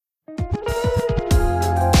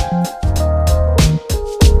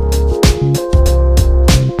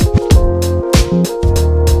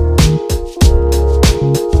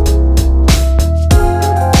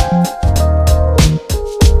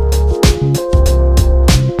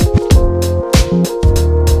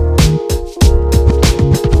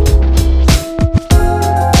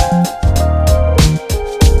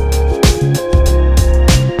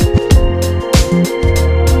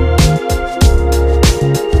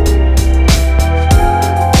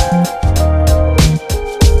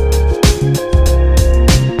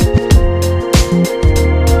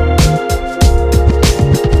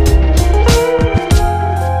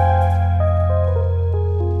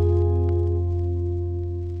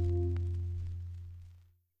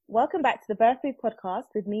Welcome back to the Birth Food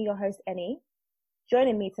Podcast with me, your host, Annie.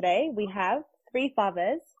 Joining me today, we have three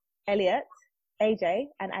fathers, Elliot, AJ,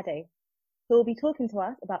 and Ade, who will be talking to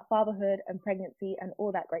us about fatherhood and pregnancy and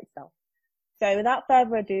all that great stuff. So without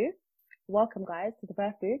further ado, welcome guys to the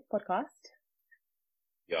Birth Food Podcast.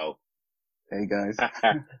 Yo. Hey guys.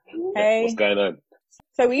 Hey. What's going on?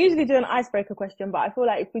 So we usually do an icebreaker question, but I feel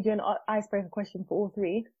like if we do an icebreaker question for all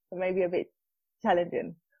three, it may be a bit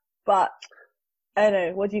challenging. But I don't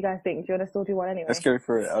know. What do you guys think? Do you want to still do one anyway? Let's go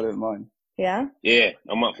for it. I don't mind. Yeah? Yeah,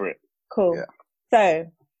 I'm up for it. Cool. Yeah.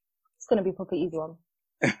 So it's going to be a proper easy one.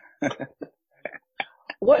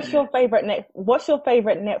 What's your favorite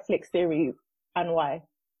Netflix series and why?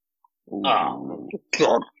 Ooh. Oh,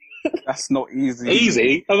 God. That's not easy.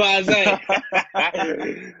 Easy? I'm about to say.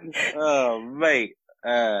 Oh, mate.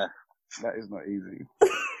 That is not easy.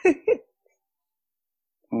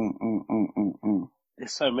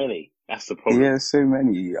 There's so many. That's the problem. Yeah, so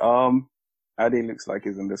many. Ade looks like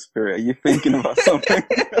he's in the spirit. Are you thinking about something?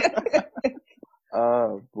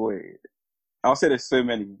 Oh boy. I'll say there's so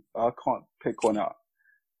many. I can't pick one out.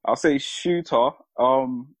 I'll say Shooter.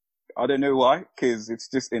 I don't know why, because it's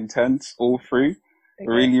just intense all through. Okay.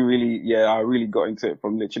 Really, I really got into it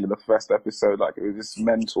from literally the first episode. Like, it was just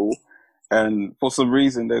mental. And for some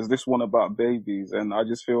reason, there's this one about babies, and I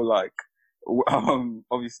just feel like,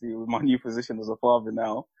 obviously with my new position as a father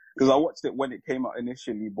now, because I watched it when it came out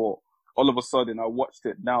initially, but all of a sudden I watched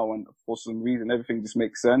it now, and for some reason everything just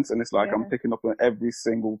makes sense, and it's like I'm picking up on every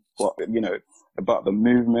single, about the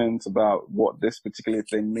movement, about what this particular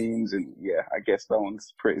thing means, and yeah, I guess that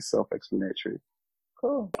one's pretty self-explanatory.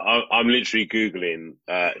 Cool. I'm literally Googling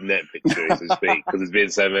Netflix series to speak, because there's been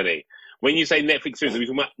so many. When you say Netflix series, are we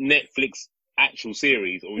talking about Netflix actual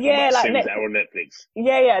series, or are we talking about series that are on Netflix?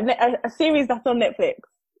 Yeah, a series that's on Netflix.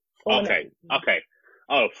 Okay.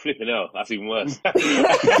 Oh, flipping hell, that's even worse.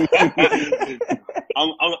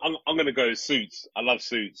 I'm gonna go Suits. I love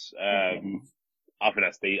Suits. I think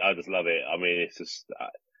that's I just love it. I mean, it's just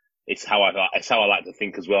it's how I like to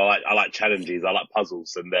think as well. I like challenges. I like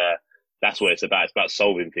puzzles, and that's what it's about. It's about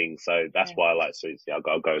solving things. So that's why I like Suits. Yeah,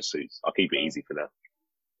 I'll go with Suits. I'll keep it easy for now.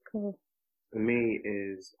 Cool. For me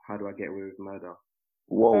is How Do I Get Away with Murder?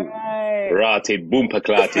 Whoa. Rated,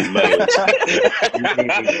 boompa-clatted male.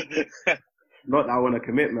 Not that I want to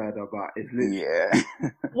commit murder, but it's literally... Yeah.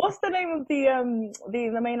 What's the name of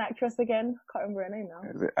the main actress again? Can't remember her name now.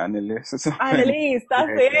 Is it Annalise or something? Annalise,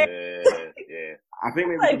 that's it. Yeah. I think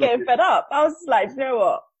maybe... I was getting fed up. I was like, you know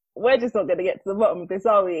what? We're just not going to get to the bottom of this,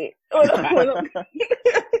 are we?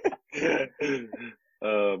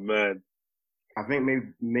 Oh, man. I think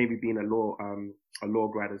maybe being a law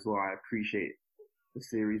grad as well, I appreciate the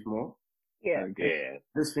series more. Yeah. Yeah.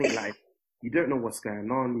 Just think like, you don't know what's going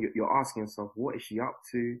on. You're asking yourself, what is she up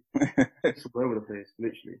to? It's all over the place,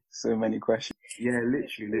 literally. So many questions. Yeah,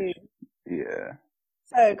 literally. Yeah.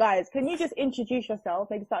 So guys, can you just introduce yourself?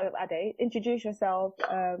 Maybe start with Ade. Introduce yourself,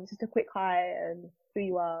 just a quick hi and who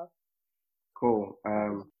you are. Cool.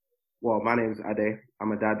 Well, my name is Ade.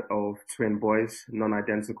 I'm a dad of twin boys,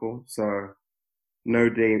 non-identical. So no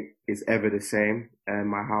day is ever the same. And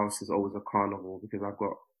my house is always a carnival because I've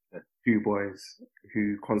got two boys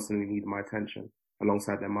who constantly need my attention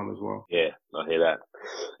alongside their mum as well. Yeah, I hear that.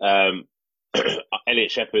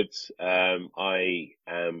 Elliot Shepherd. I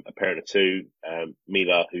am a parent of two.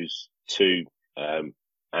 Mila, who's 2,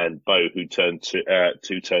 and Bo, who turned 2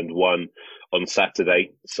 turned 1 on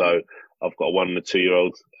Saturday. So I've got a 1 and a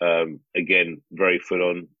 2-year-old. Again, very full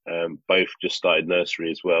on. Both just started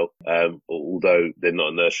nursery as well. Although they're not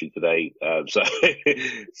in nursery today. So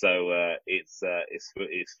it's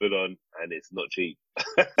full on and it's not cheap.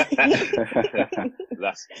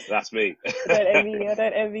 That's me. I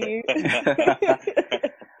don't envy you.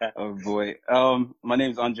 Oh boy. My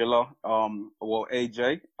name's Angela.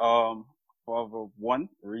 AJ. Father of 1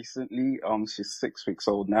 recently. She's 6 weeks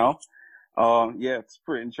old now. Yeah, it's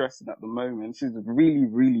pretty interesting at the moment. She's really,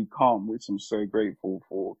 really calm, which I'm so grateful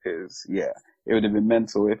for, because yeah, it would have been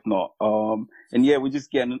mental if not. And yeah, we're just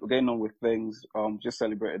getting on with things. Just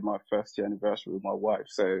celebrated my 1st year anniversary with my wife.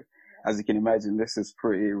 So as you can imagine, this is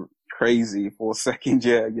pretty crazy for 2nd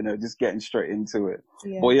year, just getting straight into it.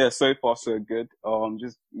 Yeah. But yeah, so far so good.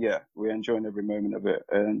 We're enjoying every moment of it.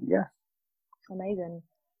 And yeah. Amazing.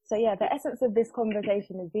 So yeah, the essence of this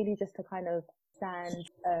conversation is really just to kind of stand,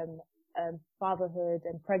 fatherhood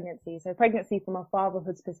and pregnancy. So pregnancy from a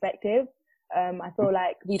fatherhood's perspective, I feel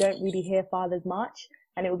like we don't really hear fathers much,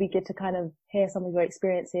 and it would be good to kind of hear some of your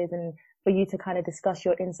experiences and for you to kind of discuss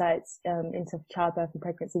your insights into childbirth and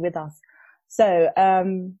pregnancy with us. So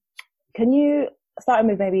can you, starting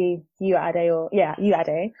with maybe you, Ade,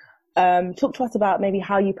 Talk to us about maybe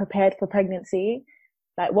how you prepared for pregnancy.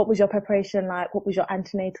 Like, what was your preparation like? What was your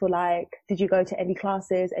antenatal like? Did you go to any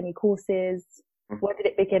classes, any courses? Where did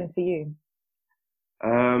it begin for you?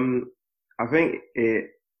 I think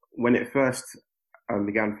when it first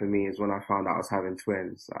began for me is when I found out I was having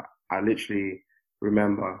twins. I literally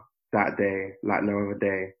remember that day, like no other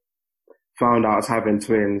day. Found out I was having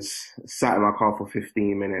twins, sat in my car for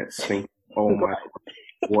 15 minutes thinking, oh my God,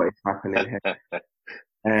 what is happening here?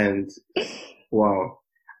 And well,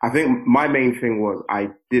 I think my main thing was I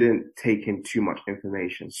didn't take in too much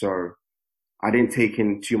information. So I didn't take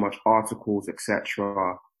in too much articles,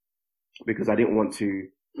 etc., because I didn't want to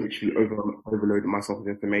literally overload myself with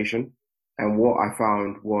information. And what I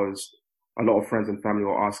found was a lot of friends and family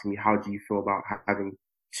were asking me, how do you feel about having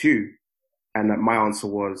two? And my answer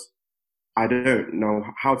was, I don't know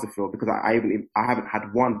how to feel because I haven't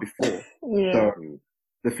had one before. Yeah. So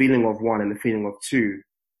the feeling of one and the feeling of two,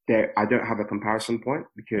 I don't have a comparison point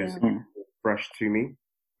because it's fresh to me.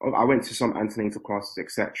 I went to some antenatal classes,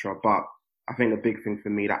 etc. But I think the big thing for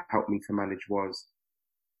me that helped me to manage was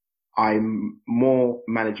I more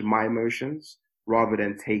manage my emotions rather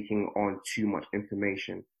than taking on too much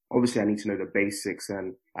information. Obviously, I need to know the basics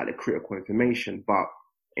and like the critical information, but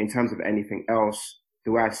in terms of anything else,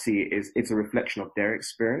 the way I see it is it's a reflection of their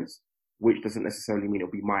experience, which doesn't necessarily mean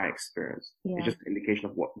it'll be my experience. Yeah. It's just an indication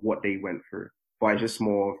of what they went through. But it's just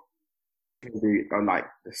more like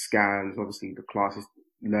the scans, obviously the classes,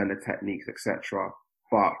 learn the techniques, etc.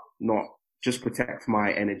 But not just protect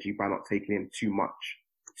my energy by not taking in too much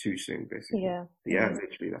too soon, basically. Yeah.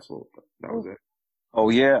 Literally, that was it. Oh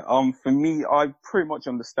yeah, for me, I pretty much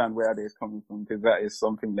understand where that is coming from because that is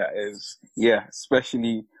something that is, yeah,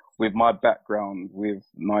 especially with my background with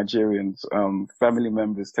Nigerians, family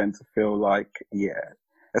members tend to feel like, yeah,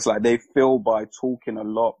 it's like they feel by talking a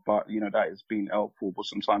lot, but that has been helpful, but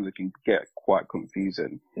sometimes it can get quite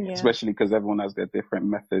confusing, especially because everyone has their different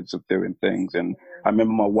methods of doing things. And I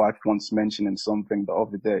remember my wife once mentioning something the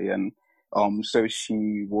other day, and so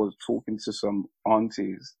she was talking to some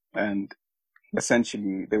aunties, and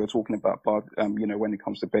essentially they were talking about, when it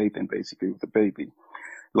comes to bathing, basically with the baby,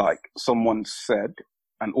 like someone said,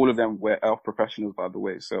 and all of them were health professionals, by the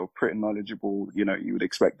way, so pretty knowledgeable. You would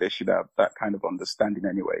expect they should have that kind of understanding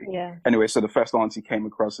anyway. Yeah. Anyway, so the first auntie came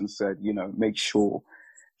across and said, make sure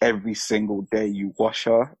every single day you wash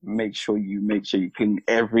her, make sure you clean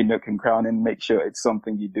every nook and cranny, and make sure it's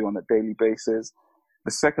something you do on a daily basis.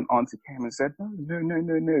 The second auntie came and said,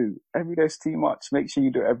 no. Every day's too much. Make sure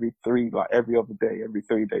you do it every other day, every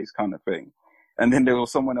 3 days kind of thing. And then there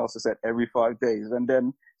was someone else that said every 5 days. And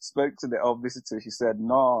then spoke to the elder visitor. She said,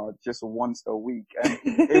 nah, just once a week. And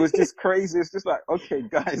it was just crazy. It's just like, okay,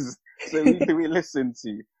 guys, so who do we listen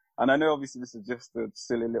to? And I know obviously this is just a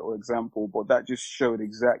silly little example, but that just showed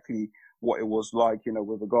exactly what it was like,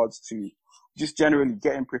 with regards to just generally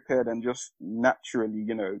getting prepared and just naturally,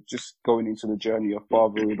 just going into the journey of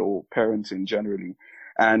fatherhood or parenting generally.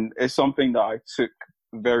 And it's something that I took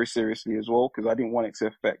very seriously as well, because I didn't want it to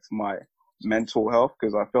affect my mental health,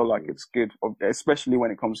 because I feel like it's good, especially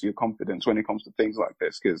when it comes to your confidence, when it comes to things like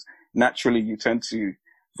this, because naturally you tend to,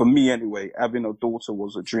 for me anyway, having a daughter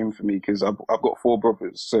was a dream for me because I've got 4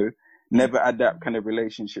 brothers. So never had that kind of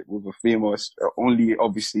relationship with a female, only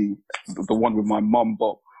obviously the one with my mum,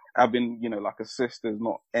 but having, like a sister is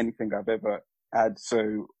not anything I've ever had.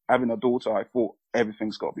 So having a daughter, I thought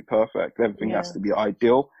everything's got to be perfect. Everything has to be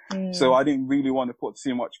ideal. So I didn't really want to put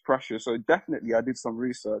too much pressure. So definitely I did some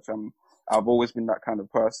research. I've always been that kind of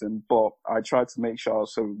person, but I tried to make sure I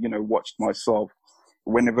also, watched myself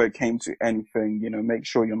whenever it came to anything, make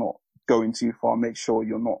sure you're not going too far. Make sure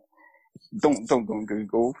you're not, don't go on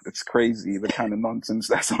Google. It's crazy, the kind of nonsense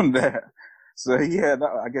that's on there. So yeah,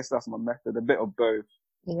 I guess that's my method, a bit of both.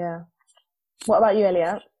 Yeah. What about you,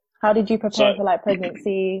 Elliot? How did you prepare for like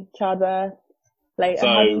pregnancy, childbirth, and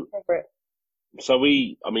how did you prepare for it? So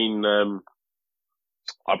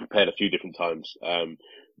I prepared a few different times.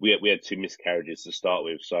 We had 2 miscarriages to start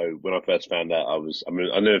with. So when I first found out, I'll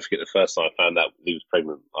never forget the first time I found out he was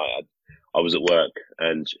pregnant. I was at work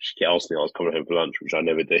and she asked me, I was coming home for lunch, which I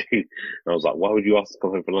never do. And I was like, why would you ask to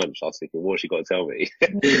come home for lunch? I was thinking, what's she got to tell me?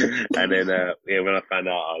 And then, when I found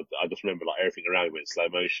out, I just remember like everything around me went slow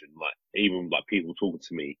motion. Like even like people talking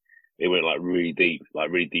to me, it went like really deep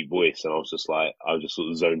voice. And I was just sort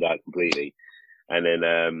of zoned out completely. And then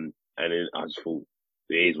I just thought,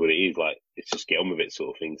 it is what it is. Like, it's just get on with it,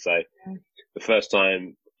 sort of thing. So the first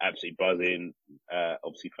time, absolutely buzzing.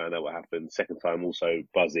 Obviously found out what happened. Second time, also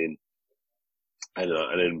buzzing. And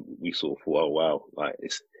then we sort of thought, oh wow, like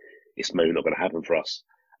it's maybe not going to happen for us.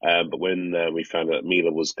 But when we found out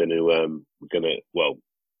Mila was going to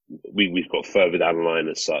we've got further down the line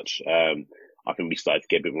as such. I think we started to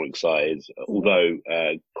get a bit more excited, although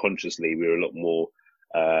consciously we were a lot more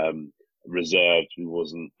reserved. We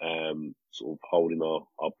wasn't sort of holding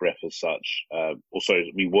our breath as such. Also,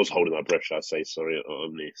 we was holding our breath, should I say, sorry,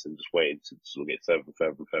 on this, and just waiting to sort of get further and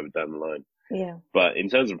further and further down the line. Yeah. But in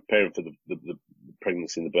terms of preparing for the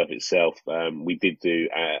pregnancy and the birth itself, we did do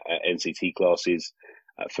NCT classes.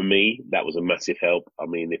 For me, that was a massive help. I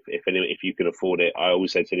mean, if you can afford it, I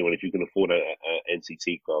always say to anyone, if you can afford a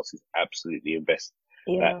NCT classes, absolutely invest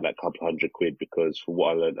that couple £100, because for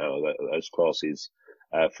what I learned out of those classes,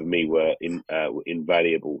 for me were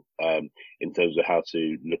invaluable in terms of how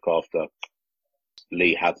to look after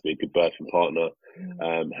Lee, how to be a good birthing partner,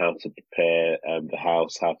 how to prepare the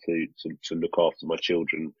house, how to look after my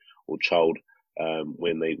children or child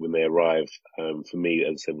when they arrive. For me,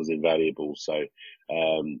 as I said, was invaluable. So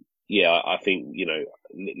I think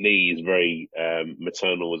Lee is very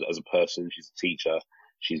maternal as a person. She's a teacher.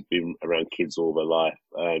 She's been around kids all her life.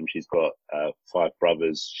 She's got 5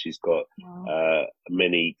 brothers. She's got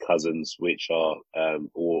many cousins, which are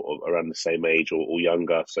all around the same age or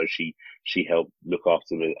younger. So she helped look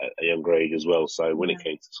after them at a younger age as well. So when it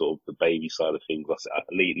came to sort of the baby side of things,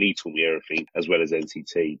 Lee taught me everything as well as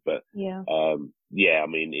NCT. But I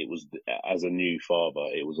mean, it was, as a new father,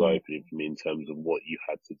 it was opening for me in terms of what you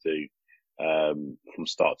had to do from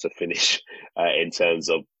start to finish in terms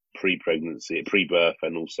of pre-pregnancy, pre-birth,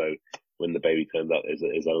 and also when the baby turned up.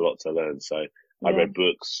 There's a lot to learn. So I read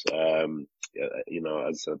books, as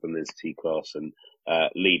I said, I've done this NCT class, and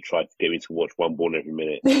Lee tried to get me to watch One Born Every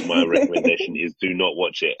Minute. My recommendation is do not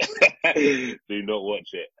watch it. Do not watch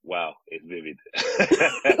it. Wow, it's vivid.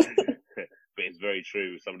 But it's very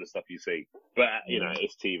true, some of the stuff you see. But,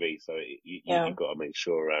 it's TV, so you've got to make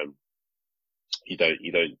sure you don't,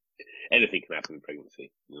 anything can happen in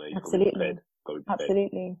pregnancy. You've Absolutely. got to be prepared.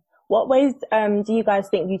 Absolutely. What ways do you guys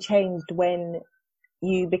think you changed when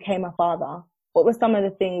you became a father? What were some of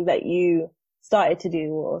the things that you started to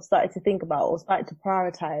do or started to think about or started to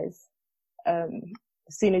prioritize as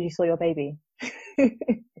soon as you saw your baby?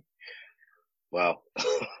 Well,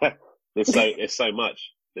 there's so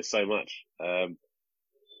much. There's so much. I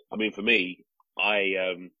mean, for me, I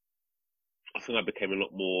think I became a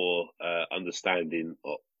lot more understanding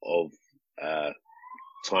of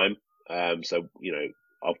time. So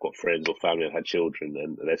I've got friends or family that had children,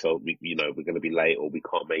 and they say, we're going to be late, or we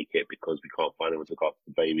can't make it because we can't find anyone to look after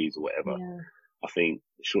the babies or whatever. Yeah. I think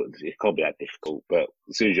it can't be that difficult, but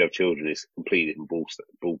as soon as you have children, it's a completely different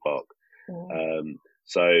ballpark.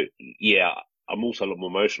 Yeah. I'm also a lot more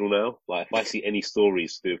emotional now. Like, if I see any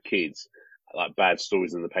stories to do with kids, like bad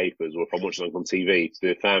stories in the papers, or if I'm watching something on TV to do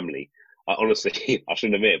with family, I honestly, I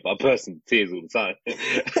shouldn't admit it, but I burst into tears all the time.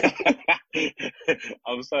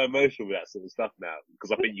 I'm so emotional with that sort of stuff now,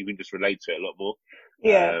 because I think you can just relate to it a lot more.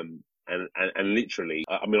 Yeah. And literally,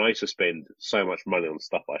 I mean, I used to spend so much money on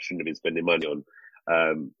stuff I shouldn't have been spending money on,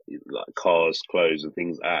 like cars, clothes, and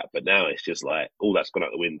things like that. But now it's just like all that's gone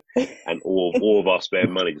out the wind, and all of our spare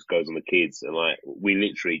money just goes on the kids. And like, we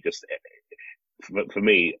literally just, for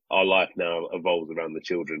me, our life now evolves around the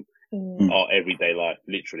children. Our everyday life,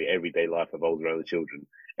 literally everyday life, evolves around the children.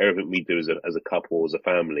 Everything we do as a couple, as a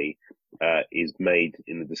family, is made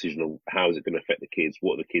in the decision of how is it going to affect the kids,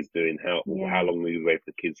 what are the kids doing, how long will we wait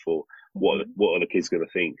for the kids for, what are the kids going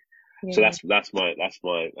to think. Yeah. So that's my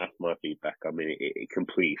feedback. I mean, it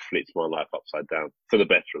completely flips my life upside down for the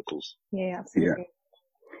better, of course. Yeah, absolutely.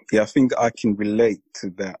 Yeah, I think I can relate to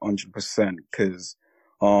that 100% because,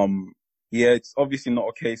 it's obviously not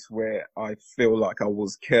a case where I feel like I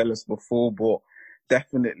was careless before, but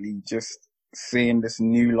definitely just seeing this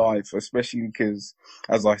new life, especially because,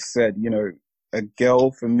 as I said, a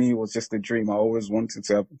girl for me was just a dream. I always wanted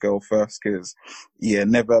to have a girl first because,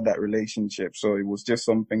 never had that relationship. So it was just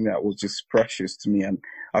something that was just precious to me. And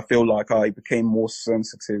I feel like I became more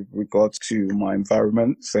sensitive with regards to my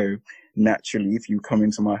environment. So naturally, if you come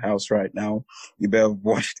into my house right now, you better have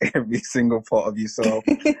washed every single part of yourself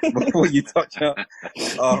before you touch up.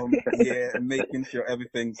 And making sure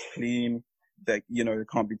everything's clean, that, there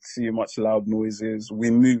can't be too much loud noises.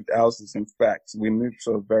 We moved houses. In fact, we moved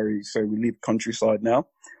so we live countryside now.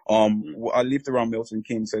 I lived around Milton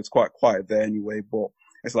Keynes, so it's quite quiet there anyway, but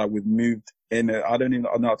it's like we've moved in I don't even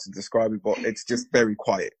know how to describe it, but it's just very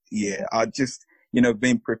quiet. Yeah. I just,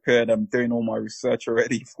 being prepared. I'm doing all my research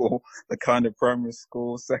already for the kind of primary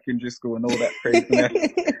school, secondary school, and all that craziness.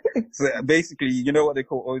 So basically, you know what they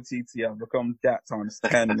call OTT? I've become that times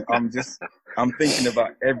 10. I'm thinking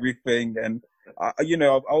about everything. And, I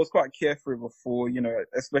was quite carefree before,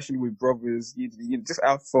 especially with brothers. You just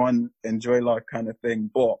have fun, enjoy life kind of thing.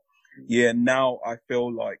 But yeah, now I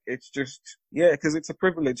feel like it's just, yeah, because it's a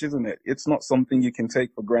privilege, isn't it? It's not something you can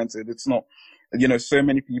take for granted. It's not, so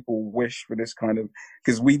many people wish for this kind of,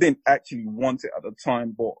 because we didn't actually want it at the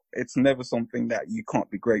time, but it's never something that you can't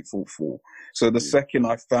be grateful for. So the second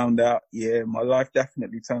I found out, yeah, my life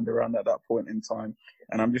definitely turned around at that point in time.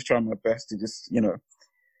 And I'm just trying my best to just,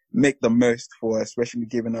 make the most for her, especially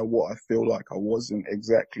given her what I feel like I wasn't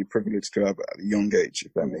exactly privileged to have at a young age,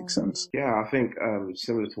 if that makes sense. Yeah, I think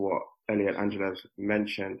similar to what Elliot and Angela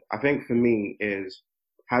mentioned, I think for me is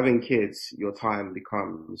having kids, your time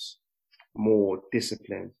becomes more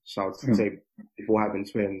disciplined. So I would say before having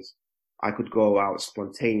twins, I could go out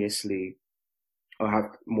spontaneously or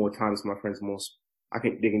have more time with my friends. I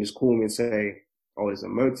think they can just call me and say, "Oh, there's a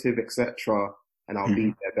motive, etc.," and I'll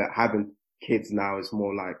be there. But having kids now is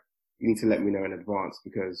more like you need to let me know in advance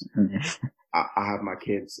because I have my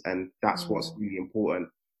kids, and that's what's really important.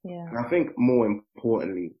 Yeah. And I think more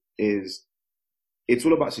importantly is it's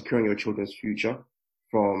all about securing your children's future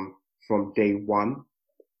from day one.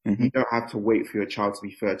 You don't have to wait for your child to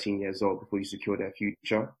be 13 years old before you secure their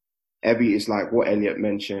future. It's like what Elliot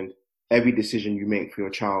mentioned, every decision you make for your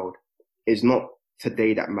child is not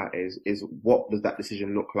today that matters, is what does that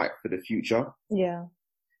decision look like for the future? Yeah.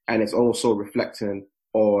 And it's also reflecting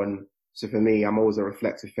on, so for me, I'm always a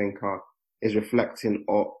reflective thinker, is reflecting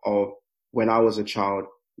of when I was a child,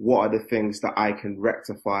 what are the things that I can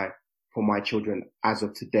rectify for my children as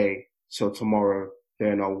of today? So tomorrow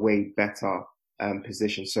they're in a way better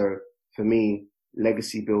position. So for me,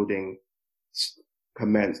 legacy building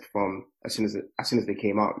commenced from as soon as they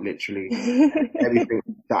came out, literally. Everything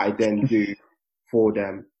that I then do for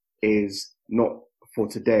them is not for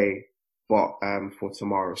today, but for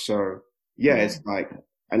tomorrow. So yeah, it's like,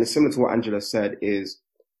 and it's similar to what Angela said, is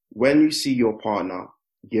when you see your partner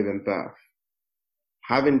giving birth,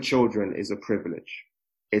 having children is a privilege.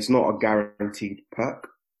 It's not a guaranteed perk,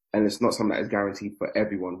 and it's not something that is guaranteed for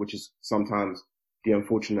everyone, which is sometimes the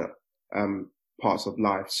unfortunate parts of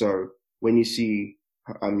life. So when you see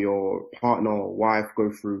your partner or wife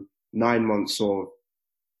go through 9 months of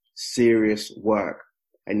serious work,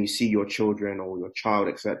 and you see your children or your child,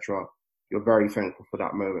 etc., you're very thankful for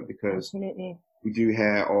that moment, because Absolutely. we do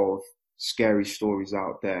hear of scary stories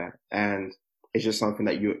out there, and it's just something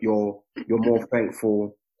that you're more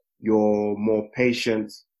thankful, you're more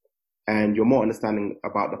patient, and you're more understanding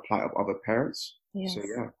about the plight of other parents. Yes. So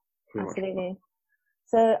yeah, absolutely.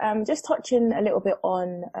 So just touching a little bit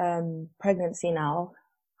on pregnancy now,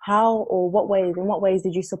 in what ways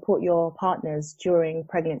did you support your partners during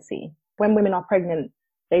pregnancy? When women are pregnant,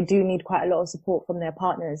 they do need quite a lot of support from their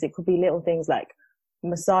partners. It could be little things like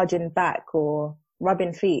massaging back or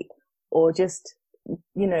rubbing feet, or just,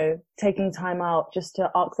 taking time out just to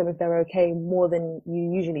ask them if they're okay more than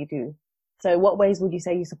you usually do. So what ways would you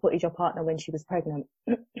say you supported your partner when she was pregnant?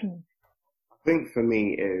 I think for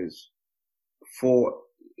me is,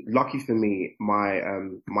 lucky for me, my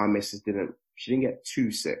missus didn't get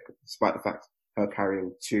too sick, despite the fact her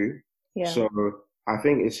carrying two. Yeah. So I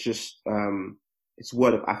think it's just it's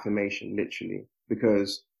word of affirmation, literally,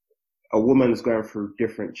 because a woman's going through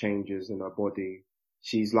different changes in her body.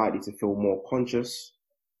 She's likely to feel more conscious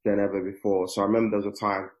than ever before. So I remember there was a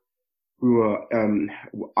time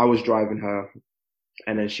I was driving her,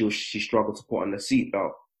 and then she struggled to put on the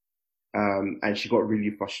seatbelt, and she got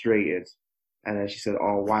really frustrated. And then she said,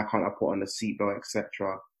 "Oh, why can't I put on the seatbelt,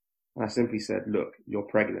 etc." And I simply said, "Look, you're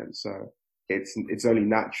pregnant, so it's only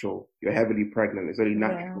natural. You're heavily pregnant. It's only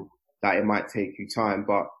natural that it might take you time,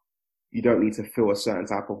 but you don't need to feel a certain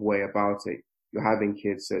type of way about it. You're having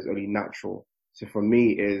kids, so it's only natural." So for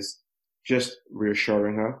me, is just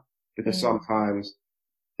reassuring her, because sometimes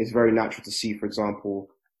it's very natural to see, for example,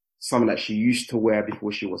 something that she used to wear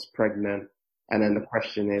before she was pregnant, and then the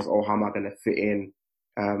question is, "Oh, how am I going to fit in?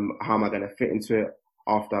 How am I going to fit into it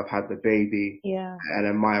after I've had the baby?" Yeah. And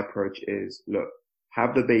then my approach is, look,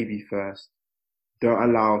 have the baby first. Don't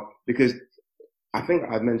allow, because I think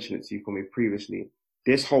I've mentioned it to you for me previously,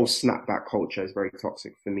 this whole snapback culture is very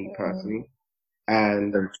toxic for me personally.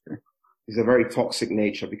 And it's a very toxic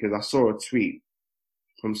nature, because I saw a tweet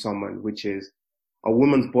from someone, which is, a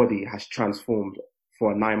woman's body has transformed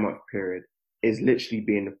for a 9-month period. It's literally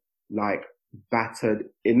been like battered,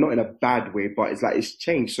 not in a bad way, but it's like it's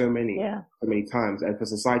changed so many times. And for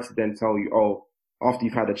society to then tell you, "Oh, after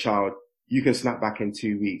you've had a child, you can snap back in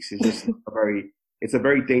 2 weeks," it's just it's a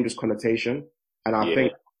very dangerous connotation. And I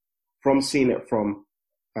think from seeing it from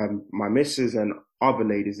my missus and other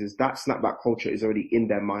ladies, is that snapback culture is already in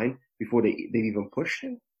their mind before they've even pushed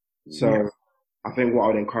it. So I think what I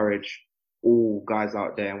would encourage all guys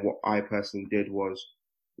out there, and what I personally did, was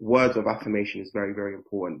words of affirmation is very, very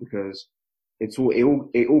important because it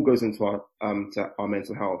all goes into our to our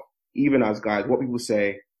mental health. Even as guys, what people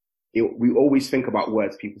say, we always think about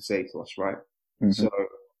words people say to us, right? Mm-hmm. So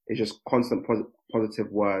it's just constant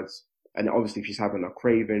positive words. And obviously, if she's having a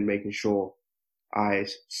craving, making sure I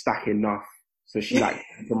stack enough so she like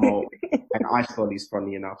the more, and I study is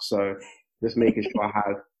funny enough. So just making sure I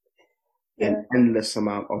have an endless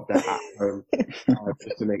amount of that at home,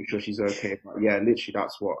 just to make sure she's okay. But yeah, literally,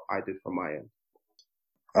 that's what I did from my end.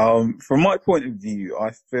 From my point of view,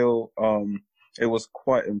 I feel it was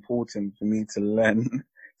quite important for me to learn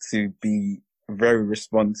to be very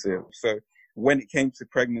responsive. So when it came to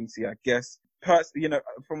pregnancy, I guess,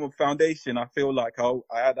 from a foundation, I feel like I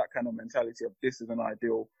had that kind of mentality of this is an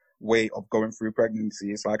ideal way of going through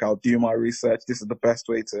pregnancy. It's like I'll do my research. This is the best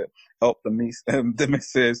way to help the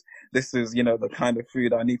missus. This is, the kind of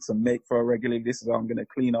food I need to make for her regularly. This is how I'm going to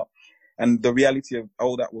clean up. And the reality of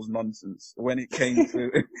all that was nonsense. When it came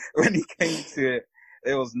to it,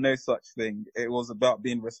 there was no such thing. It was about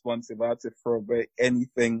being responsive. I had to throw away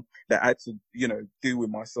anything that I had to, do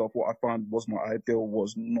with myself. What I found was my ideal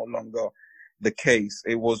was no longer the case.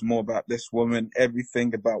 It was more about this woman.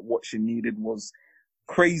 Everything about what she needed was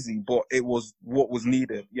crazy, but it was what was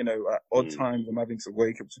needed. At odd times, I'm having to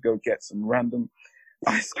wake up to go get some random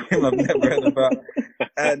ice cream I've never heard about,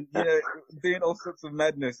 and doing all sorts of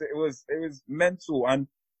madness. It was mental, and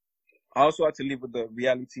I also had to live with the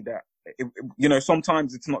reality that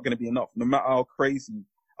sometimes it's not going to be enough. No matter how crazy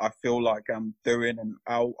I feel like I'm doing, and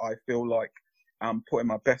how I feel like I'm putting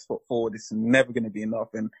my best foot forward, it's never going to be enough.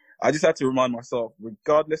 And I just had to remind myself,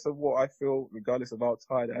 regardless of what I feel, regardless of how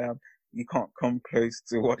tired I am, you can't come close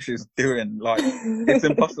to what she's doing. Like, it's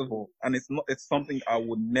impossible, and it's something I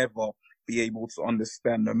would never be able to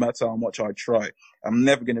understand, no matter how much I try. I'm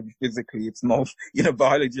never going to be physically, it's not,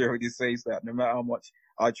 biology already says that. No matter how much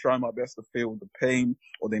I try my best to feel the pain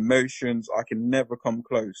or the emotions, I can never come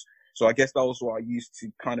close. So I guess that was what I used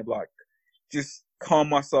to kind of like just calm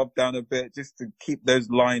myself down a bit, just to keep those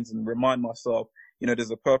lines and remind myself,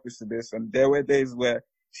 there's a purpose to this. And there were days where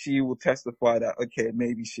she will testify that, okay,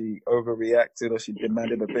 maybe she overreacted or she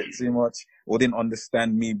demanded a bit too much or didn't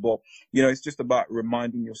understand me. But, it's just about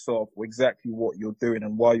reminding yourself exactly what you're doing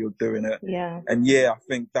and why you're doing it. Yeah. And I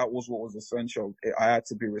think that was what was essential. I had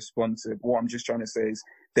to be responsive. What I'm just trying to say is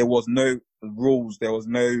there was no rules. There was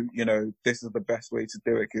no, this is the best way to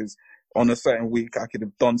do it. Because on a certain week, I could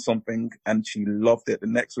have done something and she loved it. The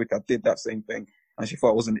next week, I did that same thing and she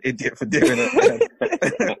thought I was an idiot for doing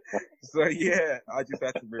it. So I just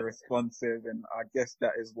had to be responsive, and I guess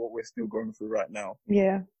that is what we're still going through right now.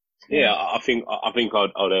 Yeah. Yeah, I think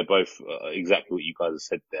I'd add both exactly what you guys have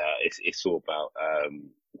said there. It's all about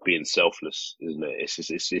being selfless, isn't it?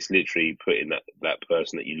 It's literally putting that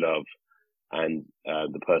person that you love and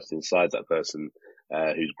the person inside that person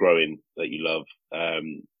who's growing that you love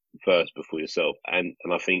first before yourself. And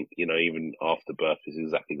I think even after birth is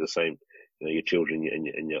exactly the same. Your children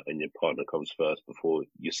and your partner comes first before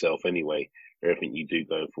yourself anyway. Everything you do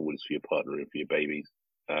going forward is for your partner and for your babies.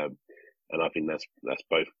 And I think that's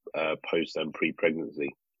both post and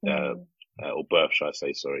pre-pregnancy, or birth, should I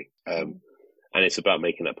say? Sorry. And it's about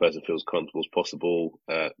making that person feel as comfortable as possible.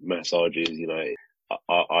 Massages,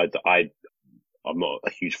 I'm not a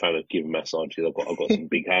huge fan of giving massages. I've got some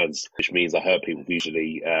big hands, which means I hurt people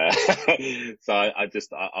usually. So I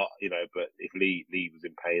but if Lee was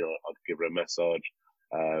in pain, I'd give her a massage.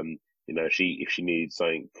 If she needed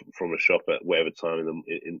something from a shop at whatever time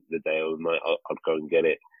in the day or the night, I'd go and get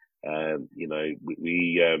it.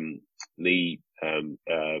 Lee,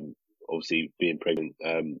 obviously being pregnant,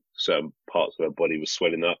 certain parts of her body was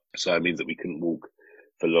swelling up, so it means that we couldn't walk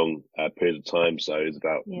for long periods of time. So it was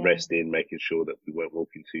about resting, making sure that we weren't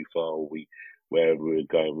walking too far, or wherever we were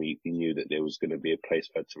going, we knew that there was going to be a place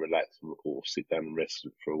for her to relax or sit down and rest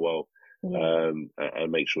for a while,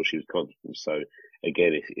 and make sure she was comfortable. So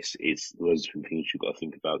again, it's those different things you've got to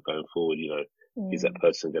think about going forward. Is that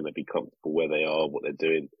person going to be comfortable where they are, what they're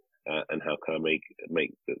doing, and how can I make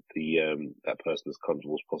that person as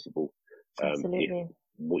comfortable as possible? If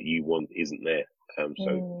what you want isn't there.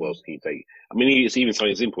 So what else can you take? I mean, it's even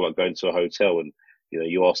something simple like going to a hotel and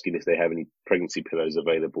you asking if they have any pregnancy pillows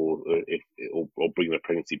available, or bringing a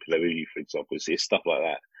pregnancy pillow with you, for example. It's stuff like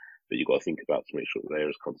that you've got to think about to make sure that they're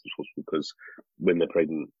as comfortable as possible. Because when they're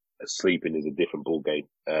pregnant, sleeping is a different ball game.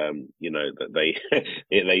 That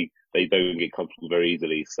they don't get comfortable very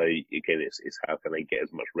easily. So again, it's how can they get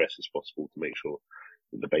as much rest as possible to make sure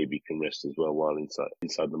that the baby can rest as well while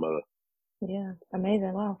inside the mother. Yeah,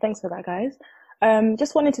 amazing. Wow, thanks for that, guys.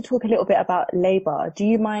 Just wanted to talk a little bit about labor. Do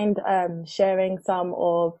you mind sharing some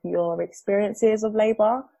of your experiences of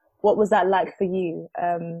labor? What was that like for you?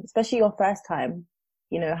 Especially your first time.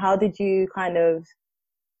 You know, how did you kind of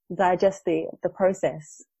digest the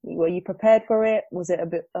process? Were you prepared for it? Was it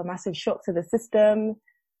a massive shock to the system?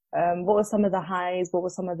 What were some of the highs? What were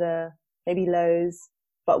some of the maybe lows?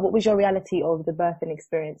 But what was your reality of the birthing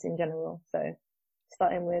experience in general? So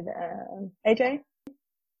starting with AJ.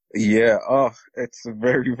 Yeah, it's a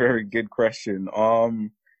very, very good question.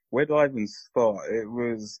 Where do I even start? It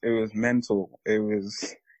was mental. It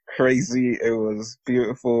was crazy. It was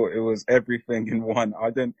beautiful. It was everything in one. I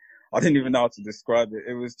didn't even know how to describe it.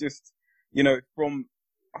 It was just,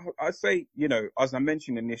 I say, as I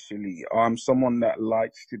mentioned initially, I'm someone that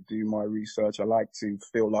likes to do my research. I like to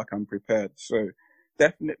feel like I'm prepared. So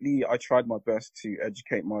definitely I tried my best to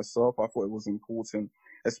educate myself. I thought it was important,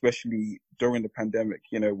 especially during the pandemic,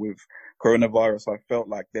 with coronavirus. I felt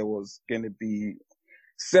like there was going to be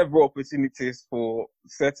several opportunities for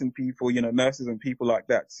certain people, nurses and people like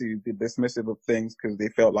that, to be dismissive of things because they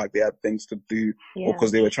felt like they had things to do or Yeah.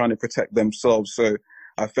 because they were trying to protect themselves. So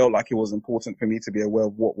I felt like it was important for me to be aware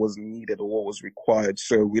of what was needed or what was required,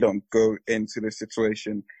 so we don't go into the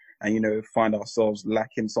situation and, find ourselves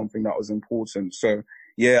lacking something that was important. So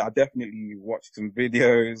yeah, I definitely watched some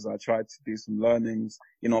videos. I tried to do some learnings.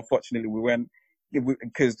 Unfortunately we went,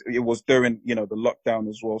 because it was during, the lockdown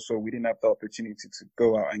as well. So we didn't have the opportunity to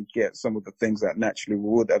go out and get some of the things that naturally we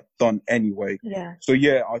would have done anyway. Yeah. So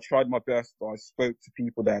yeah, I tried my best. I spoke to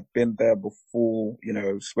people that had been there before,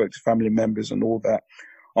 spoke to family members and all that.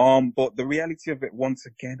 But the reality of it, once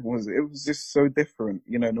again, it was just so different.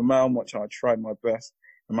 No matter how much I tried my best,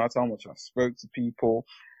 no matter how much I spoke to people,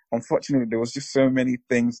 unfortunately, there was just so many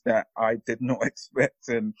things that I did not expect.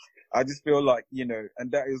 And I just feel like,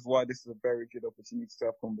 and that is why this is a very good opportunity to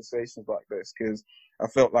have conversations like this, because I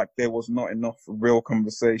felt like there was not enough real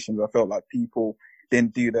conversations. I felt like people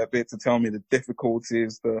didn't do their bit to tell me the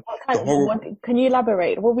difficulties, the horrible. Can you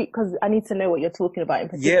elaborate? Because I need to know what you're talking about in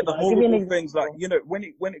particular. Yeah, the horrible things, like,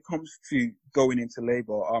 when it comes to going into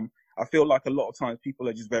labor, I feel like a lot of times people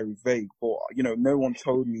are just very vague, but, no one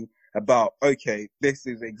told me about, okay, this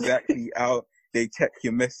is exactly how they check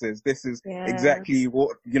your misses. This is exactly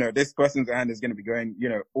what, this person's hand is going to be going,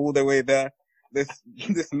 all the way there. This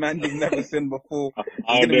man you've never seen before.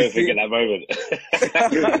 I'll never forget that moment.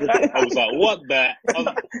 I was like, what the? I was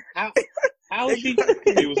like, how she?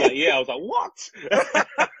 He was like, yeah. I was like, what?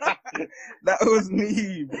 That was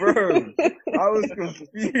me, bro. I was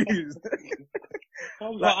confused.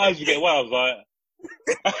 My eyes were getting wet. I was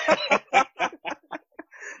like,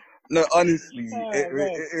 no, honestly, it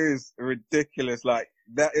is ridiculous. Like,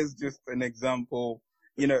 that is just an example.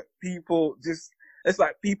 It's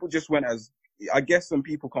like people just went as, I guess some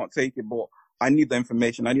people can't take it, but I need the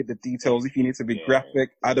information. I need the details. If you need to be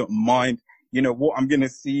graphic, I don't mind. What I'm going to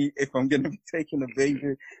see, if I'm going to be taking a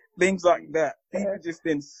baby, things like that. People just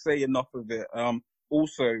didn't say enough of it.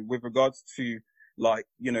 Also with regards to, like,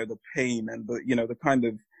 the pain and the kind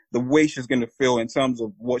of the way she's going to feel in terms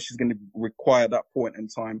of what she's going to require at that point in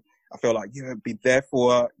time. I feel like, be there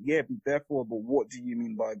for her. Yeah, be there for her. But what do you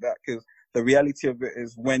mean by that? Because the reality of it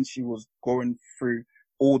is, when she was going through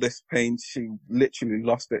all this pain, she literally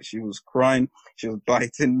lost it. She was crying. She was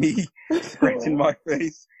biting me, scratching my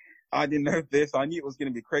face. I didn't know this. I knew it was going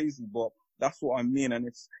to be crazy, but that's what I mean. And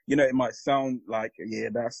it's, it might sound like,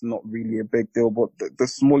 that's not really a big deal, but the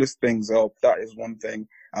smallest things help. That is one thing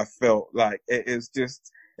I felt like it's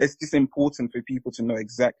just important for people to know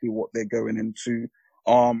exactly what they're going into.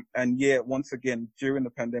 And yeah, once again, during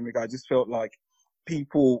the pandemic, I just felt like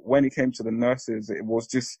people, when it came to the nurses,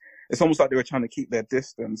 it's almost like they were trying to keep their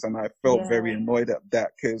distance. And I felt very annoyed at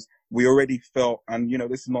that, because we already felt, and,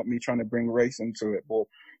 this is not me trying to bring race into it, but,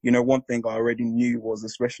 one thing I already knew was,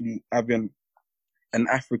 especially having an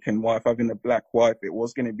African wife, having a black wife, it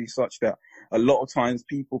was going to be such that a lot of times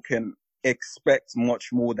people can expect much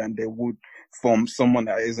more than they would from someone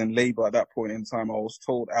that is in labor at that point in time. I was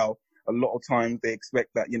told how a lot of times they expect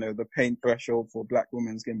that, the pain threshold for black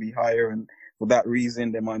women is going to be higher, and for that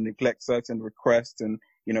reason they might neglect certain requests. And,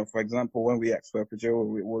 for example, when we asked for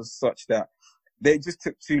epidural, it was such that they just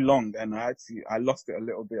took too long, and I lost it a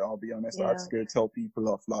little bit, I'll be honest. I had to go tell people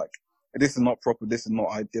off, like, this is not proper, this is not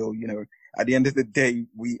ideal. At the end of the day,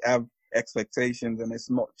 we have expectations, and it's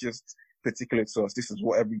not just particular to us. This is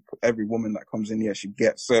what every woman that comes in here should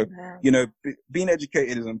get. So, being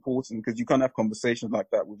educated is important, because you can't have conversations like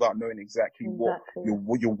that without knowing exactly what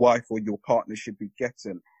your wife or your partner should be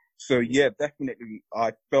getting. So yeah, definitely,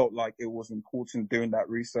 I felt like it was important doing that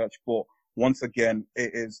research. But once again,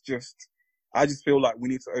 it is just, I just feel like we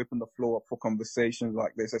need to open the floor up for conversations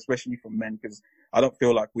like this, especially for men, because I don't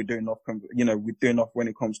feel like we're doing enough, we're doing enough when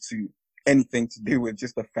it comes to anything to do with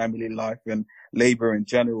just the family life and labor in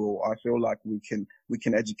general. I feel like we can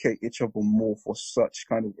educate each other more for such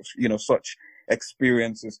kind of, such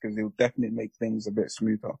experiences, because it will definitely make things a bit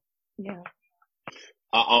smoother. Yeah.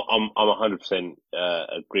 I'm 100%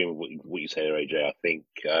 agreeing with what you say there, AJ. I think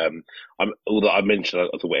although I mentioned I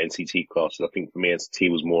talk about NCT classes, I think for me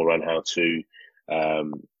NCT was more around how to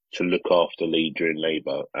look after Lee during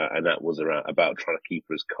labour, and that was about trying to keep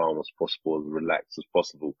her as calm as possible, as relaxed as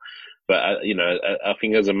possible. But I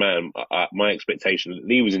think as a man, my expectation,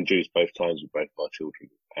 Lee was induced both times with both of our children,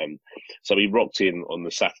 so we rocked in on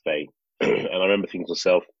the Saturday, and I remember thinking to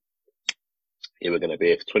myself, we're going to be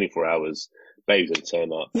here for 24 hours. Baby's gonna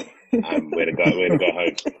turn up, and we're gonna go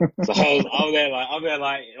home. So I'm there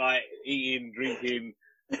like eating, drinking,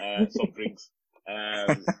 soft drinks,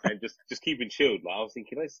 and just keeping chilled. Like I was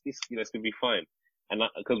thinking, it's gonna be fine. And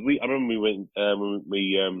because I remember we went when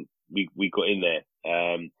we got in there.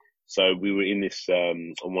 So we were in this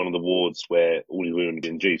on one of the wards where all the women had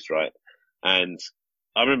been induced, right? And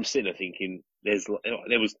I remember sitting there thinking,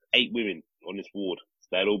 there was 8 women on this ward.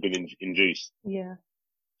 They had all been induced. Yeah.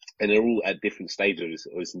 And they're all at different stages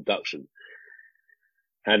of this induction.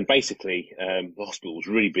 And basically, the hospital was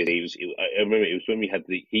really busy. I remember it was when we had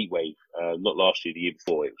the heat wave, not last year, the year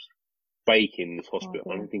before. It was baking in this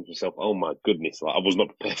hospital. I'm thinking to myself, oh my goodness, like I was not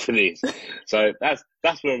prepared for this. So that's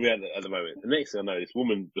where we're at the moment. The next thing I know, this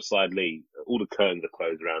woman beside Lee, all the curtains are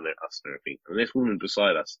closed around us and everything. And this woman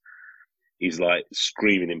beside us is like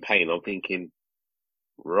screaming in pain. I'm thinking,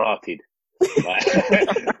 rotted. Like,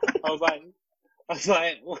 I was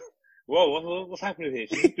like, whoa, what's happening here?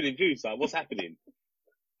 She's been induced. Like, what's happening?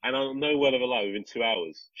 And on no word of a lie, within 2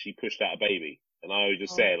 hours, she pushed out a baby. And I was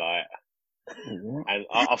just saying, like, and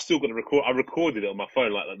I've still got to record. I recorded it on my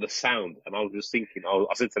phone, like the sound. And I was just thinking, I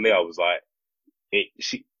said to Leah, I was like,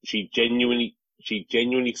 she genuinely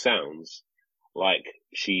sounds like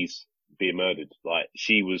she's being murdered. Like,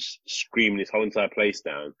 she was screaming this whole entire place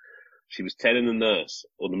down. She was telling the nurse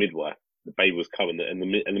or the midwife the baby was coming, and the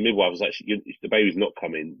midwife was like, the baby's not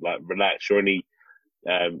coming, like, relax, you're only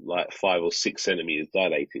like 5 or 6 centimeters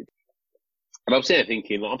dilated. And I'm sitting there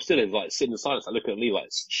thinking, I'm still like sitting in silence, I look at Lee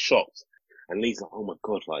like shocked, and Lee's like, oh my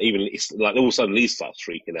god, like even it's like all of a sudden Lee starts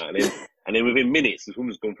freaking out, and then within minutes this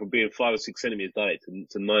woman's gone from being 5 or 6 centimeters dilated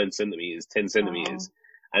to 9 centimeters, 10 centimeters,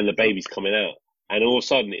 and the baby's coming out, and all of a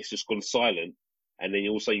sudden it's just gone silent, and then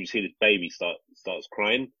also you see this baby starts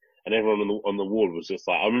crying. And everyone on the ward was just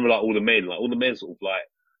like, I remember like all the men sort of like,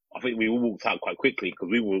 I think we all walked out quite quickly because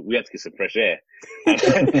we had to get some fresh air.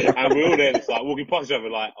 And we're all there just like walking past each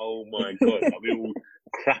other like, oh my God. Like, we were all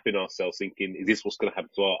crapping ourselves thinking, is this what's going to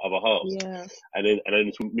happen to our other halves? Yeah. And then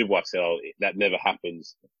the midwife said, oh, that never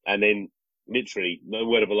happens. And then literally, no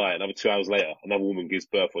word of a lie, another 2 hours later, another woman gives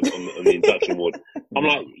birth on the induction ward. I'm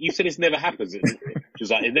like, you said this never happens. She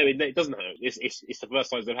was like, it doesn't happen. It's the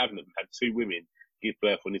first time it's ever happened. We've had 2 women give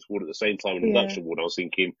birth on this ward at the same time in the induction ward. I was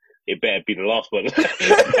thinking, it better be the last one.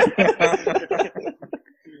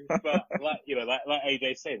 But like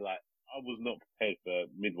AJ said, like I was not prepared for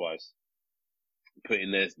midwives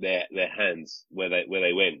putting their hands where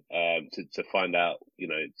they went to find out,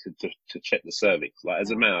 to check the cervix. Like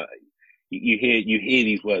as a man, you hear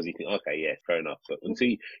these words, you think, okay, yeah, fair enough. But until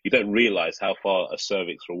you don't realise how far a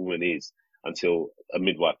cervix for a woman is until a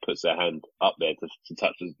midwife puts their hand up there to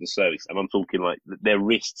touch the cervix. And I'm talking like their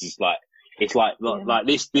wrists is like, it's like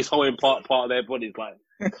this whole part of their body is like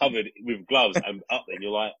covered with gloves and up there. And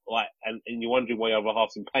you're like, and you're wondering why your other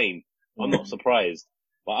half's in pain. I'm not surprised.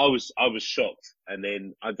 But I was shocked. And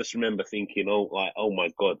then I just remember thinking, oh my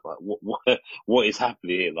God, like what is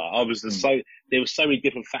happening here? Like I was just there were so many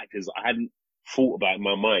different factors I hadn't thought about in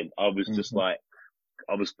my mind. I was just like,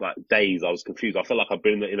 dazed. I was confused. I felt like I've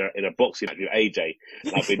been in a boxing match with AJ.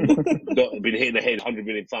 And I've been hitting the head 100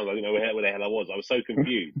 million times. I didn't know where the hell I was. I was so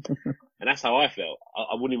confused, and that's how I felt.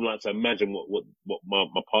 I wouldn't even like to imagine what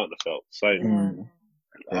my partner felt. So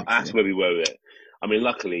that's where we were with it. I mean,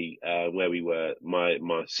 luckily, where we were, my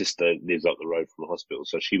sister lives up the road from the hospital,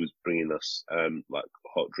 so she was bringing us like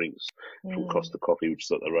hot drinks from Costa Coffee, which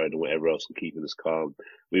is up the road, and whatever else, and keeping us calm.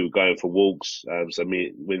 We were going for walks. So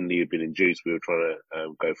when Lee had been induced, we were trying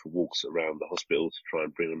to go for walks around the hospital to try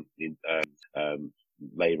and bring them in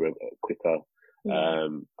labour quicker.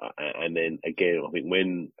 And then again, I think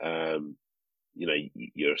when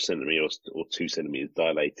you're a centimetre or 2 centimetres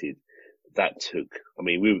dilated, that took, I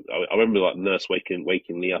I remember like the nurse waking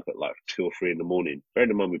Lee up at like 2 or 3 in the morning. Bearing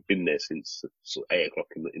in mind we've been there since 8 o'clock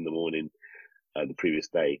in the morning. the previous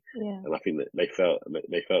day. Yeah. And I think that they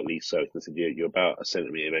felt Lee soaked and said, you're about a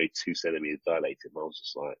centimetre, maybe 2 centimetres dilated. And I was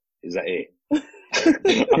just like, is that it?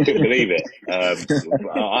 I couldn't believe it.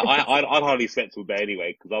 I'd hardly slept all day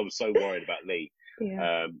anyway because I was so worried about Lee.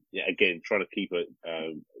 Yeah. Again, trying to keep her,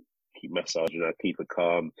 keep massaging her, keep her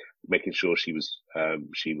calm, making sure she was had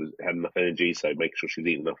enough energy, so making sure she was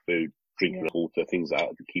eating enough food, drinking enough water, things like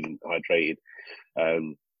that to keep her hydrated.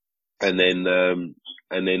 And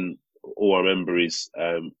then all I remember is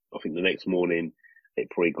I think the next morning it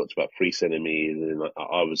probably got to about 3 centimeters, and then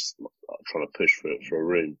I was trying to push for a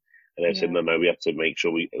room. And they said, no, we have to make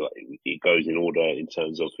sure it goes in order in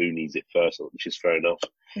terms of who needs it first, which is fair enough.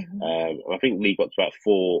 I think Lee got to about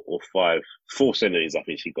 4 centimeters, I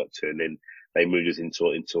think she got to, and then they moved us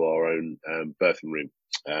into our own birthing room.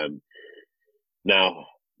 Now,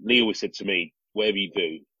 Lee always said to me, whatever you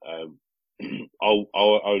do,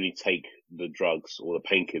 I'll only take the drugs or the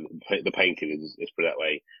painkillers, let's put it that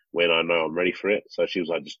way, when I know I'm ready for it. So she was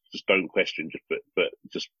like, just don't question, but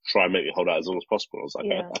just try and make me hold out as long as possible. I was like,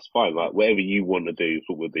 okay, that's fine. Like, whatever you want to do is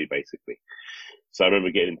what we'll do, basically. So I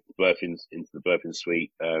remember getting into the birthing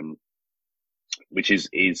suite, which is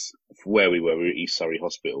where we were at East Surrey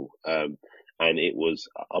Hospital. And it was,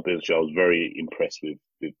 I'll be honest with you, I was very impressed with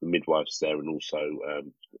the midwives there and also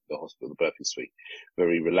the hospital, the birthing suite.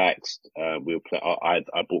 Very relaxed. We were I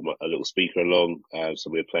brought a little speaker along, so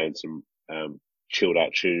we were playing some chilled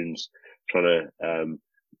out tunes, trying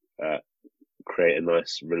to create a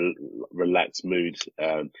nice relaxed mood.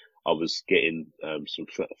 I was getting some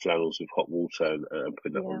flannels with hot water and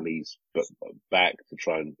putting that on Lee's back to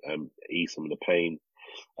try and ease some of the pain.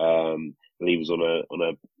 Lee was on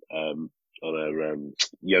a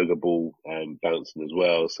yoga ball bouncing as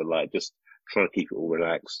well, so like just trying to keep it all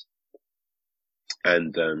relaxed.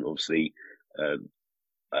 And obviously,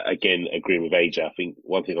 again, agreeing with AJ, I think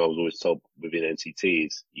one thing I was always told within NCT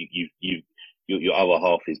is your other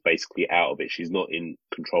half is basically out of it. She's not in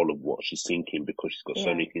control of what she's thinking because she's got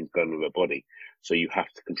so many things going on with her body. So you have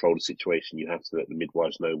to control the situation. You have to let the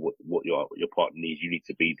midwives know what your partner needs. You need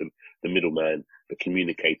to be the middleman, the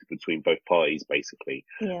communicator between both parties, basically.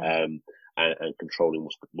 And controlling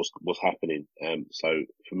what's happening. So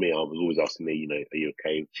for me, I was always asking Lee, are you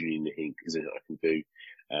okay? Do you need anything? Is there anything I can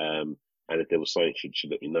do? And if there was something,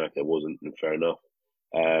 she'd let me know. If there wasn't, then fair enough.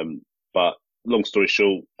 But long story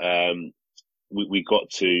short, we got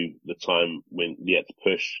to the time when we had to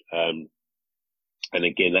push. And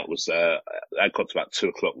again, that got to about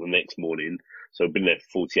 2:00 the next morning. So I've been there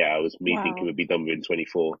for 48 hours, thinking we'd be done within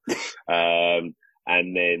 24.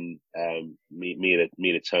 And then me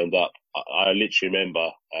had turned up. I literally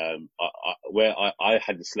remember where I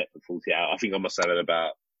hadn't slept for 48 hours. I think I must have had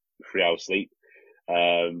about 3 hours sleep.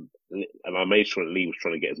 And I made sure that Lee was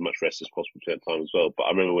trying to get as much rest as possible at that time as well. But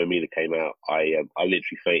I remember when Mina came out, I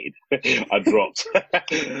literally fainted. I dropped.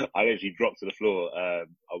 I literally dropped to the floor.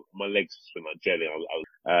 My legs just went like jelly.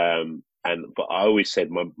 But I always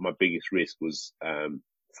said my biggest risk was,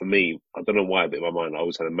 for me, I don't know why, but in my mind, I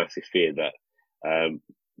always had a massive fear that,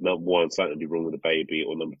 number one, something would be wrong with the baby,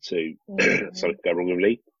 or number two, something could go wrong with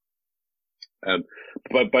Lee.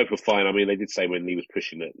 But both were fine. I mean, they did say when Lee was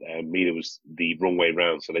pushing it, Mina was the wrong way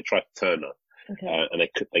round, so they tried to turn her, and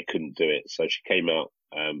they couldn't do it. So she came out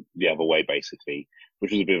the other way basically,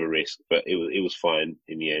 which was a bit of a risk, but it was fine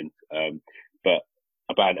in the end. But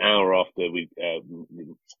about an hour after Lee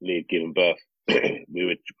had given birth, we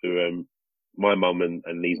were my mum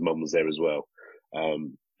and Lee's mum was there as well,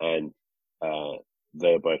 and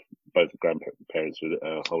they were both grandparents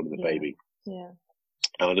were holding the baby. Yeah.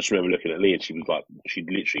 And I just remember looking at Lee, and she was like,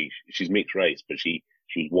 she's mixed race, but she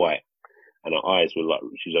was white, and her eyes were like,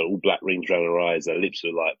 she's had all black rings around her eyes, her lips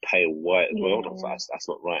were like pale white as well. And I was like, that's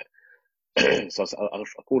not right. So I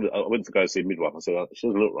called it. I went to go see a midwife. I said, she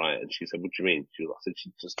doesn't look right, and she said, what do you mean? I said,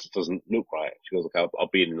 she just doesn't look right. She goes, okay, I'll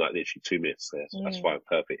be in like literally 2 minutes there. So that's fine,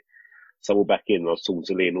 perfect. So I walked back in, and I was talking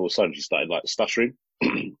to Lee, and all of a sudden she started like stuttering,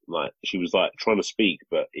 like she was like trying to speak,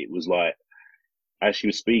 but it was like, as she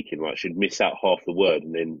was speaking, like she'd miss out half the word,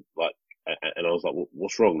 and then like, and I was like,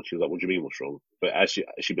 "What's wrong?" And she was like, "What do you mean, what's wrong?" But as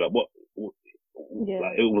she'd be like, "What?"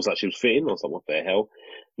 Like, it was like she was fitting. I was like, "What the hell?"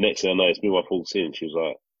 Next thing I know, it's me. My walks in, and she was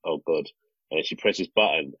like, "Oh God!" And then she pressed this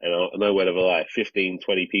button, and I know where like 15,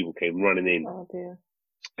 20 people came running in. Oh dear.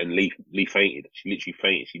 And Lee fainted. She literally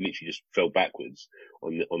fainted. She literally just fell backwards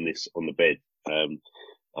on the bed.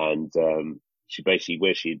 She basically,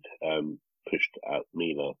 where she'd pushed out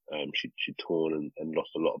Mina, she'd torn and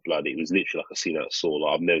lost a lot of blood. It was literally like a seen out sore.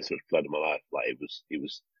 Like, I've never seen much blood in my life. Like it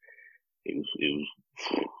was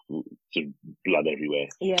sort of blood everywhere.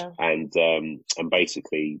 Yeah. And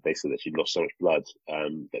basically they said that she'd lost so much blood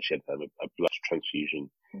that she had to have a blood transfusion.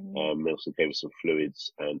 They also gave her some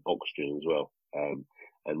fluids and oxygen as well.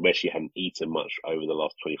 And where she hadn't eaten much over the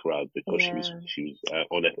last 24 hours because she was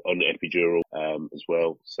on epidural as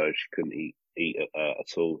well, so she couldn't eat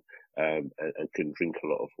at all, and couldn't drink a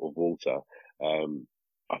lot of water.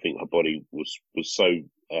 I think her body was so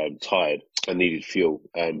tired and needed fuel.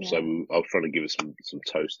 So I was trying to give her some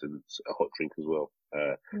toast and a hot drink as well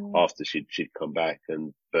after she'd come back.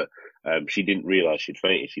 But she didn't realise she'd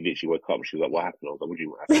fainted. She literally woke up and she was like, "What happened?" I was like, "What do you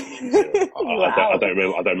mean what happened?" She said, I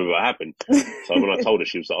don't remember what happened. So when I told her,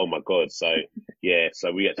 she was like, "Oh my God!" So yeah,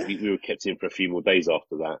 so we were kept in for a few more days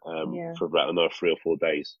after that, for about another 3 or 4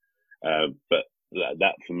 days. But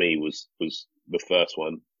that for me was the first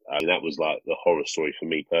one. I mean, that was like the horror story for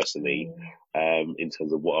me personally, in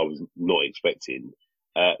terms of what I was not expecting.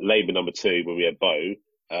 Labour number 2, when we had Bo,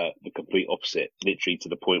 the complete opposite, literally to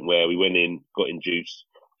the point where we went in, got induced.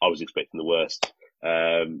 I was expecting the worst.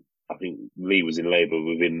 I think Lee was in labour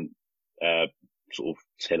within sort of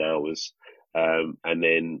 10 hours. And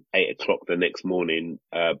then 8 o'clock the next morning,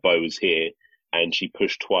 Bo was here. And she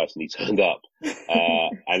pushed twice and he turned up.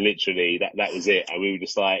 And literally that was it. And we were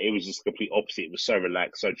just like, it was just the complete opposite. It was so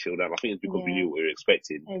relaxed, so chilled out. I think it's because we knew what we were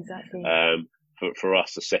expecting. Exactly. For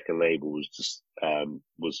us, the second label was just,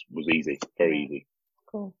 was easy. Very easy.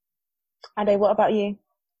 Cool. Ade, what about you?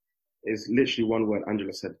 It's literally one word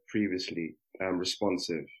Angela said previously,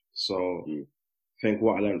 responsive. So I think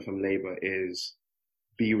what I learned from Labour is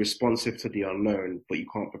be responsive to the unknown, but you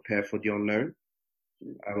can't prepare for the unknown.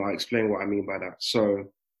 I'll explain what I mean by that.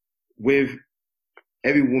 So with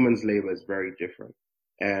every woman's labor is very different.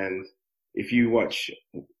 And if you watch,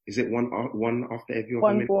 is it one after every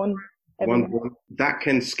One born? One born? That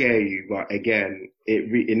can scare you, but again,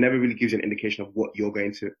 it never really gives you an indication of what you're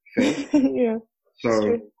going to face. Yeah.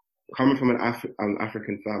 So coming from an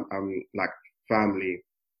African family,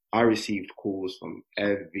 I received calls from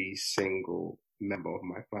every single member of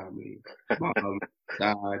my family. Mom,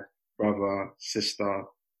 dad, brother, sister,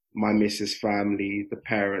 my missus' family, the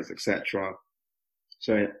parents, etc.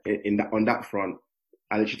 So on that front,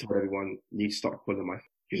 I literally told everyone, you need to stop calling my phone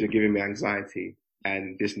because you're giving me anxiety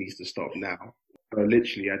and this needs to stop now. So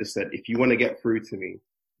literally, I just said, if you want to get through to me,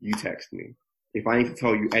 you text me. If I need to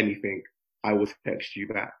tell you anything, I will text you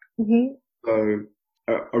back. So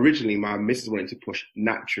originally, my missus wanted to push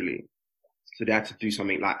naturally. So they had to do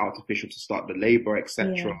something like artificial to start the labor,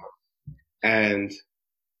 etc. And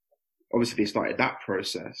obviously, they started that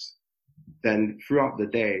process. Then throughout the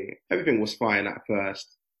day, everything was fine at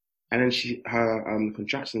first, and then her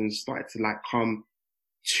contractions started to like come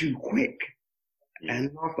too quick.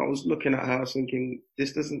 And after I was looking at her, I was thinking,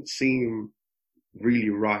 this doesn't seem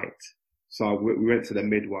really right. So we went to the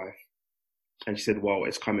midwife, and she said, "Well,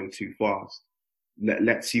 it's coming too fast.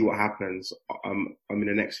 Let's see what happens. In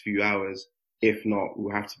the next few hours. If not,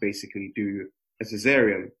 we'll have to basically do a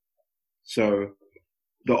cesarean." So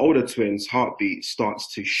the older twins' heartbeat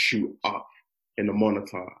starts to shoot up in the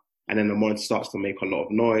monitor, and then the monitor starts to make a lot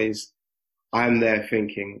of noise. I'm there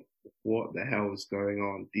thinking, what the hell is going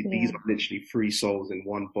on? These are literally 3 souls in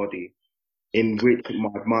one body, in which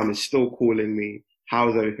my mom is still calling me.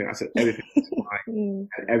 How's everything? I said, everything is fine,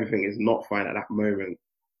 and everything is not fine at that moment.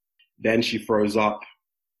 Then she froze up,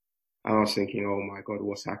 and I was thinking, oh my God,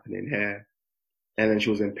 what's happening here? And then she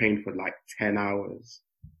was in pain for like 10 hours.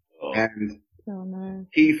 And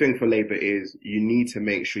key thing for labor is you need to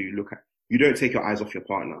make sure you don't take your eyes off your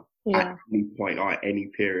partner at any point or at any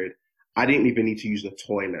period. I didn't even need to use the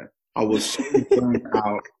toilet. I was so burned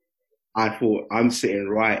out. I thought, I'm sitting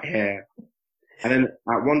right here. And then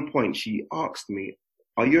at one point she asked me,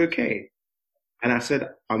 "Are you okay?" And I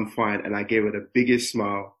said, "I'm fine." And I gave her the biggest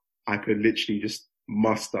smile I could literally just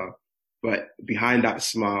muster. But behind that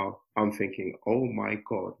smile, I'm thinking, oh my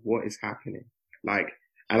God, what is happening?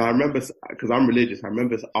 And I remember, because I'm religious, I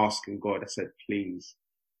remember asking God, I said, please,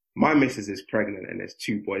 my missus is pregnant and there's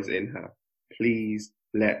 2 boys in her. Please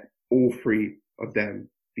let all 3 of them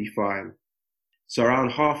be fine. So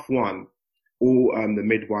around 1:30, all the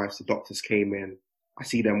midwives, the doctors came in. I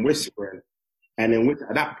see them whispering. And then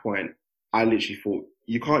at that point, I literally thought,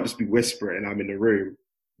 you can't just be whispering and I'm in the room.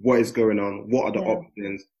 What is going on? What are the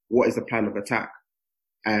options? What is the plan of attack?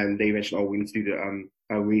 And they mentioned, we need to do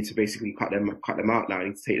we need to basically cut them out now. I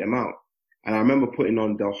need to take them out. And I remember putting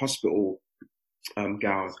on the hospital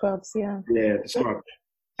gown. Scrubs, yeah. Yeah, the scrub.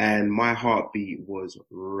 And my heartbeat was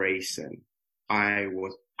racing. I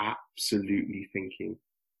was absolutely thinking,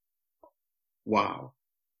 wow.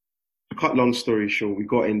 To cut long story short, we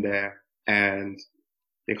got in there and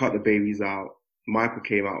they cut the babies out. Michael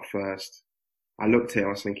came out first. I looked at it, I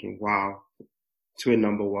was thinking, wow, twin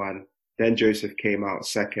number one. Then Joseph came out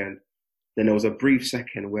second. Then there was a brief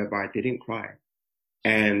second whereby they didn't cry.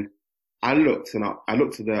 And I looked and I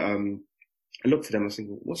looked at I looked at them, I was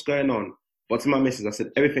thinking, what's going on? But to my missus, I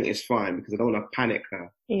said, everything is fine because I don't want to panic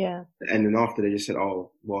her. Yeah. And then after they just said,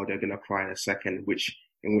 oh, well, they're going to cry in a second, in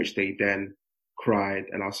which they then cried.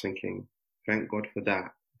 And I was thinking, thank God for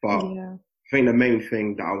that. But Yeah. I think the main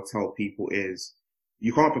thing that I would tell people is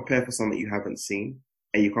you can't prepare for something you haven't seen,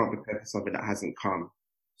 and you can't prepare for something that hasn't come.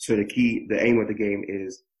 So the aim of the game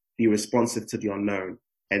is be responsive to the unknown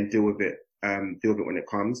and deal with it when it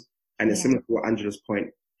comes. And it's similar to what Angela's point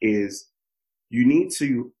is you need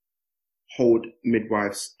to hold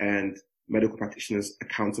midwives and medical practitioners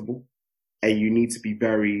accountable, and you need to be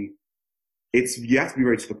you have to be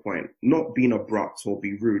very to the point, not being abrupt or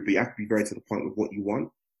be rude, but you have to be very to the point with what you want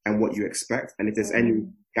and what you expect. And if there's any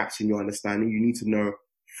gaps in your understanding, you need to know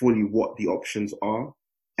fully what the options are.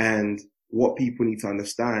 And what people need to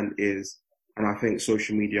understand is, and I think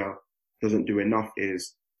social media doesn't do enough,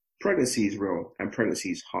 is pregnancy is real and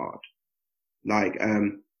pregnancy is hard. Like,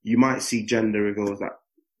 you might see gender reveals that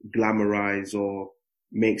glamorize or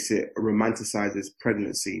makes it romanticizes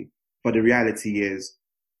pregnancy, but the reality is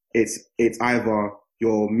it's either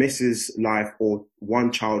your missus life or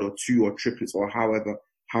one child or two or triplets or how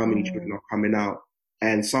many children are coming out.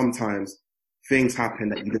 And sometimes things happen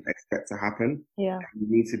that you didn't expect to happen. Yeah. You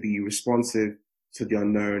need to be responsive to the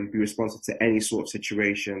unknown, be responsive to any sort of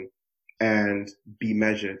situation, and be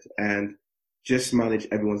measured and just manage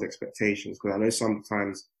everyone's expectations. Because I know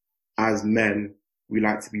sometimes as men, we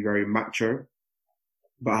like to be very macho,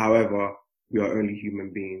 but however, we are only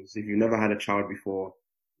human beings. If you've never had a child before,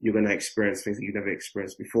 you're going to experience things that you've never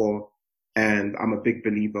experienced before. And I'm a big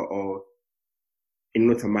believer of, in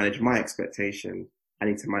order to manage my expectations, I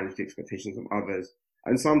need to manage the expectations of others.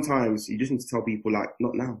 And sometimes you just need to tell people, like,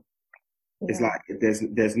 not now. Yeah. It's like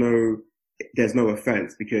there's no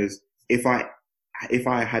offense, because if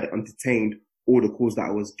I had entertained all the calls that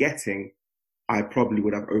I was getting, I probably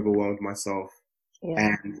would have overwhelmed myself,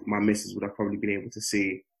 and my missus would have probably been able to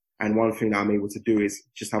see. And one thing that I'm able to do is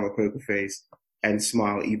just have a poker face and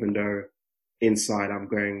smile, even though inside I'm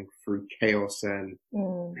going through chaos and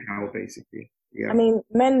hell, basically. Yeah. I mean,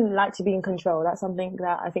 men like to be in control. That's something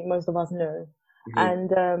that I think most of us know.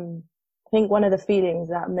 And I think one of the feelings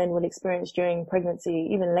that men will experience during pregnancy,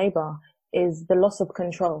 even labor, is the loss of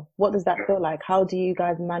control. What does that feel like? How do you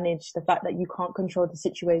guys manage the fact that you can't control the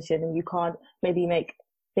situation and you can't maybe make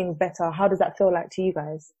things better? How does that feel like to you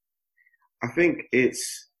guys? I think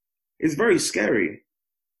it's very scary.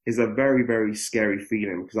 It's a very, very scary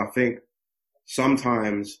feeling, because I think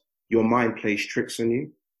sometimes your mind plays tricks on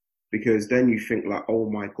you, because then you think like, oh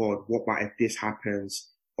my God, what about if this happens?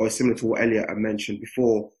 Or similar to what Elliot had mentioned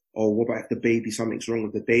before, or what about if something's wrong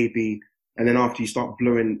with the baby? And then after you start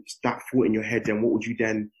blowing that thought in your head, then what would you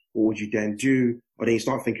then do? Or then you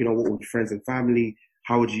start thinking, oh, what would friends and family,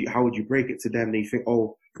 how would you break it to them? Then you think,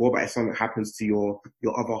 oh, what about if something happens to your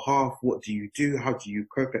other half? What do you do? How do you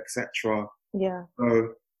cope, etc.? Yeah.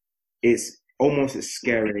 So it's almost as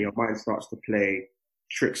scary. Your mind starts to play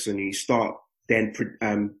tricks on you. You start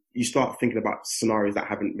thinking about scenarios that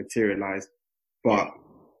haven't materialized. But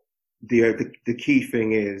the key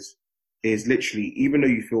thing is literally, even though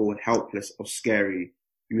you feel helpless or scary,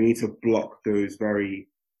 you need to block those very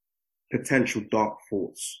potential dark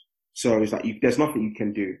thoughts. So it's like there's nothing you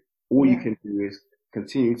can do. All you can do is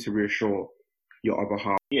continue to reassure your other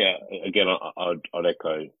half. Yeah, again, I'd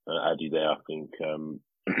echo Addy there. I think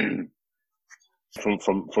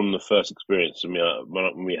from the first experience, I mean,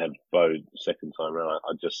 when we had Bo the second time around,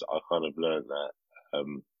 I kind of learned that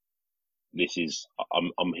this is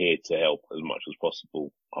I'm here to help as much as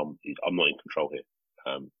possible. I'm not in control here.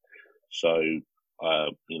 So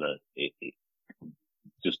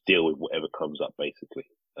just deal with whatever comes up, basically,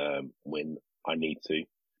 when I need to.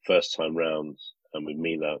 First time rounds, and with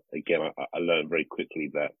Mila, again, I learned very quickly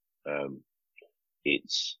that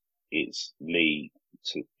it's Lee.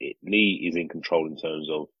 Lee is in control in terms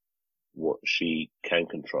of what she can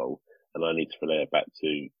control, and I need to relay it back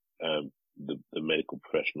to the medical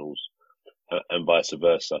professionals, and vice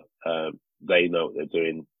versa. They know what they're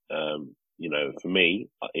doing. For me,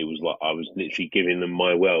 it was like I was literally giving them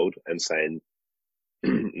my world and saying,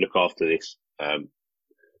 look after this.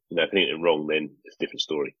 If anything wrong, then it's a different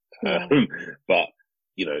story. Yeah. But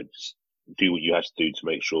just do what you have to do to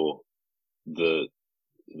make sure the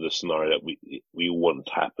scenario that we all want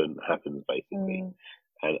to happens, basically.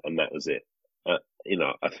 And that was it. I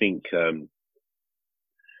think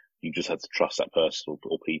you just have to trust that person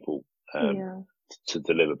or people to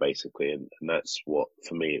deliver basically, and that's what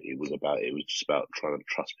for me it was about. It was just about trying to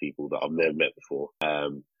trust people that I've never met before,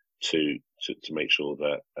 to make sure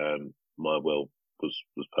that my will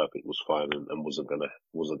was perfect, was fine, and wasn't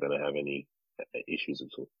gonna have any issues at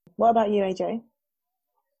all. What about you, AJ?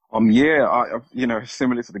 Yeah,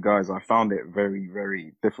 similar to the guys, I found it very,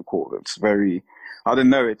 very difficult. It's very, I don't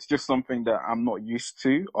know, it's just something that I'm not used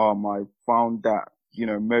to. I found that,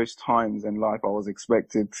 most times in life I was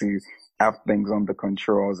expected to have things under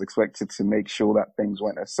control. I was expected to make sure that things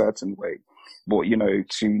went a certain way. But,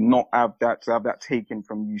 to not have that, to have that taken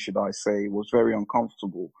from you, should I say, was very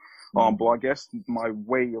uncomfortable. But I guess my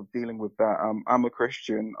way of dealing with that, I'm a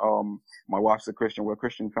Christian. My wife's a Christian. We're a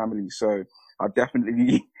Christian family. So I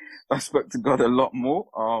definitely, I spoke to God a lot more.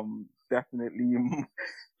 Definitely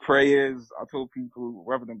prayers. I told people,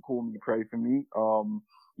 rather than call me, pray for me.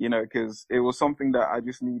 Cause it was something that I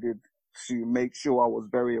just needed to make sure I was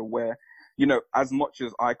very aware. As much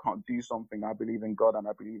as I can't do something, I believe in God and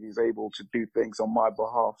I believe He's able to do things on my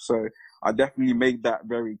behalf. So I definitely made that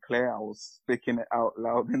very clear. I was speaking it out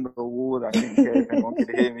loud in the ward. I didn't care if anyone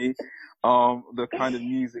could hear me. The kind of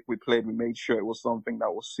music we played, we made sure it was something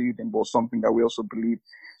that was soothing, but something that we also believe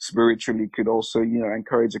spiritually could also,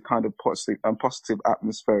 encourage a kind of positive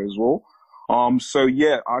atmosphere as well. So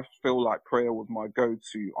yeah, I feel like prayer was my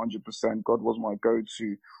go-to 100%. God was my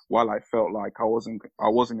go-to while I felt like I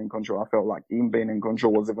wasn't in control. I felt like him being in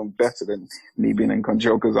control was even better than me being in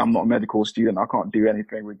control, because I'm not a medical student. I can't do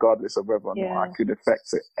anything regardless of whether or not I could affect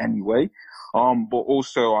it anyway. But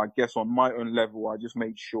also I guess on my own level, I just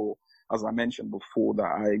made sure, as I mentioned before, that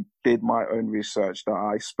I did my own research, that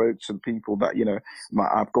I spoke to the people that,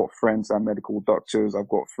 I've got friends that are medical doctors, I've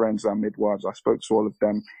got friends that are midwives. I spoke to all of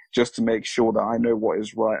them just to make sure that I know what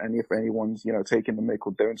is right. And if anyone's, taking the mick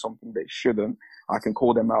or doing something they shouldn't, I can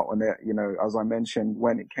call them out on it. As I mentioned,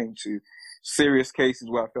 when it came to serious cases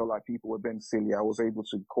where I felt like people were being silly, I was able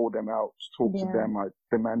to call them out, talk to them. I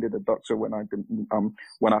demanded a doctor when I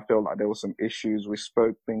felt like there were some issues. We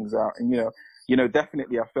spoke things out, and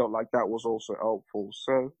definitely I felt like that was also helpful.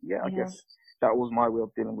 So I guess that was my way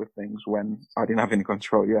of dealing with things when I didn't have any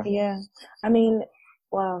control. Yeah. I mean,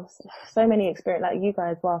 wow, so many experience, like you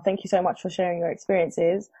guys. Wow, thank you so much for sharing your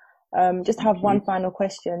experiences. Just have one final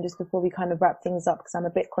question just before we kind of wrap things up, because I'm a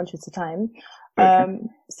bit conscious of time.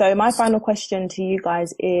 So my final question to you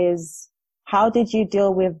guys is, how did you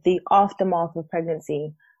deal with the aftermath of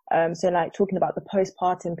pregnancy? So like talking about the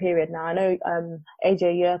postpartum period now. I know,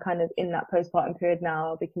 AJ, you're kind of in that postpartum period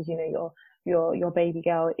now because, your baby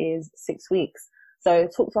girl is 6 weeks. So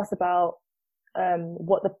talk to us about,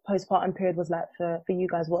 what the postpartum period was like for you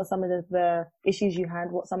guys. What are some of the issues you had?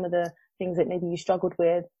 What are some of the things that maybe you struggled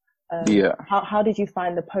with? How did you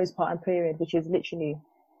find the postpartum period, which is literally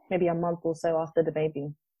maybe a month or so after the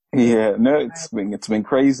baby? Yeah, no, it's been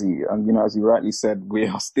crazy. As you rightly said, we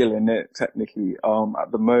are still in it technically.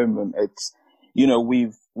 At the moment, it's,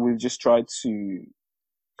 we've just tried to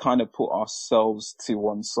kind of put ourselves to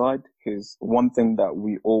one side, because one thing that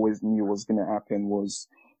we always knew was going to happen was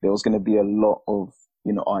there was going to be a lot of,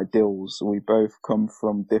 ideals. We both come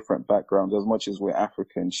from different backgrounds. As much as we're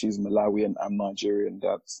African, she's Malawian, I'm Nigerian.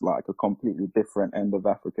 That's like a completely different end of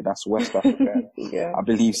Africa. That's West Africa. I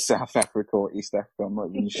believe South Africa or East Africa. I'm not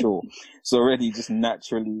even sure. So already just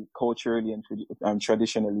naturally, culturally and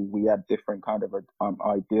traditionally, we had different kind of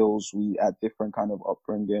ideals. We had different kind of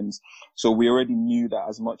upbringings. So we already knew that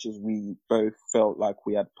as much as we both felt like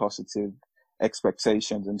we had positive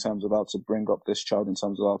expectations in terms of how to bring up this child, in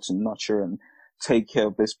terms of how to nurture and take care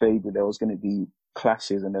of this baby, there was going to be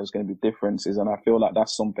clashes and there was going to be differences. And I feel like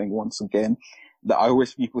that's something, once again, that I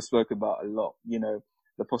wish people spoke about a lot.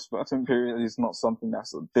 The postpartum period is not something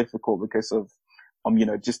that's difficult because of,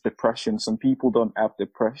 just depression. Some people don't have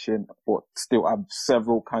depression, but still have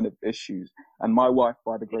several kind of issues. And my wife,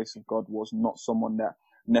 by the grace of God, was not someone that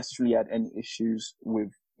necessarily had any issues with,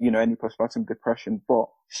 any postpartum depression, but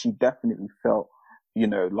she definitely felt,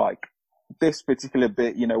 like this particular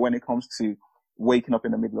bit, when it comes to waking up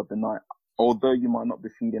in the middle of the night, although you might not be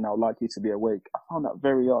feeding, I would like you to be awake. I found that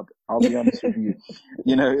very odd. I'll be honest with you.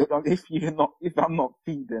 If I'm not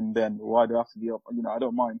feeding, then why do I have to be up? I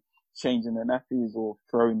don't mind changing the nappies or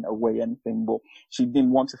throwing away anything, but she didn't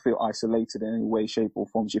want to feel isolated in any way, shape or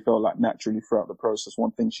form. She felt like naturally throughout the process,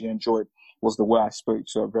 one thing she enjoyed was the way I spoke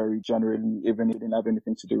to her very generally, even if it didn't have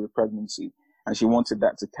anything to do with pregnancy. And she wanted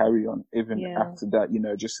that to carry on even after that,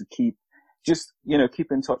 just to keep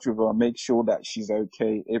in touch with her, make sure that she's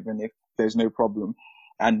okay, even if there's no problem.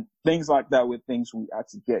 And things like that were things we had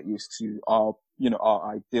to get used to, our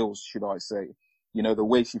ideals, should I say. The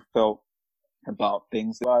way she felt about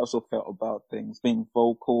things, I also felt about things, being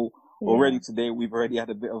vocal, already today we've already had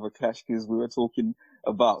a bit of a clash because we were talking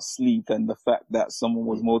about sleep and the fact that someone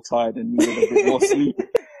was more tired and needed a bit more sleep.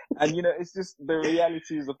 And it's just the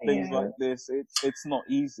realities of things like this. It's not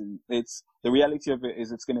easy. It's the reality of it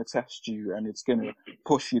is it's going to test you and it's going to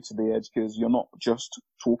push you to the edge because you're not just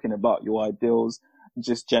talking about your ideals.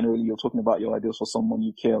 Just generally, you're talking about your ideals for someone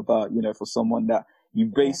you care about. For someone that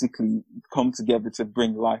you basically come together to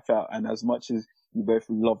bring life out. And as much as you both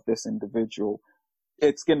love this individual,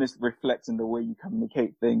 it's going to reflect in the way you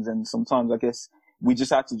communicate things. And sometimes I guess we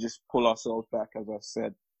just have to just pull ourselves back, as I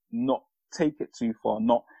said, not take it too far,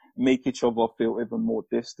 not make each other feel even more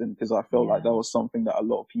distant, because I felt like that was something that a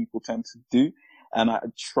lot of people tend to do. And I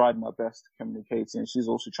tried my best to communicate, and she's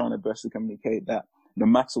also trying her best to communicate that no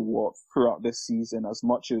matter what, throughout this season, as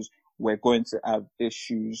much as we're going to have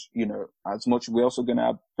issues, as much we're also going to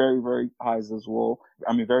have very, very highs as well.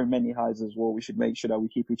 I mean, very many highs as well. We should make sure that we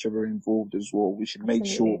keep each other involved as well. We should make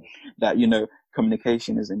sure that,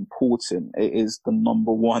 communication is important. It is the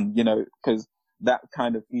number one, because that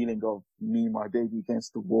kind of feeling of me, my baby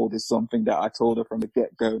against the world is something that I told her from the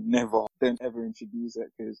get-go, don't ever introduce it,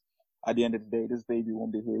 because at the end of the day, this baby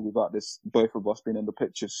won't be here without both of us being in the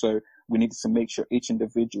picture. So we need to make sure each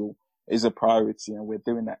individual is a priority, and we're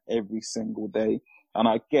doing that every single day. And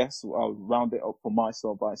I guess I'll round it up for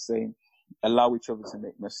myself by saying, allow each other to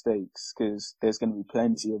make mistakes, because there's going to be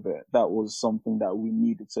plenty of it. That was something that we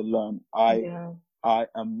needed to learn. I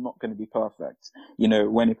am not going to be perfect.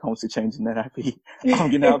 When it comes to changing the nappy, I'm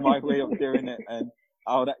going to have my way of doing it. And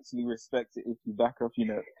I would actually respect it if you back up,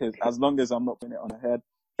 because as long as I'm not putting it on her head,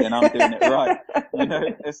 then I'm doing it right.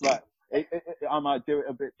 It's like, I might do it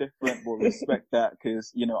a bit different, but respect that,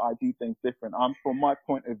 because, I do things different. From my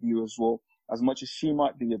point of view as well, as much as she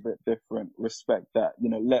might be a bit different, respect that,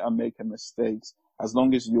 let her make her mistakes. As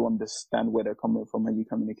long as you understand where they're coming from and you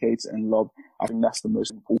communicate it in love, I think that's the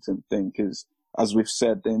most important thing, because as we've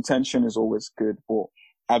said, the intention is always good, but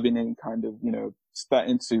having any kind of,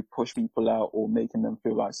 starting to push people out or making them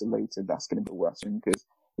feel isolated, that's going to be worse. Because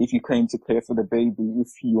if you claim to care for the baby, if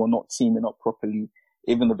you're not teaming up properly,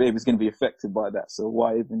 even the baby's going to be affected by that. So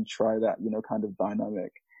why even try that, kind of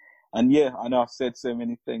dynamic? And I know I've said so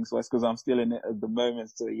many things, so it's because I'm still in it at the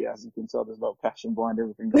moment. So as you can tell, there's a lot of passion behind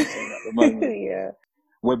everything I'm saying at the moment.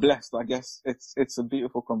 We're blessed, I guess. It's a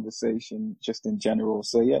beautiful conversation just in general.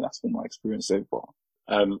 So that's been my experience so far.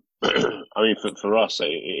 I mean, for us,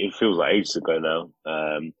 it feels like ages ago now.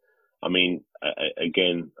 I mean,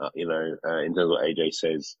 again, in terms of what AJ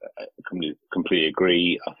says, I completely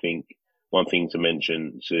agree. I think one thing to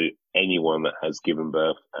mention to anyone that has given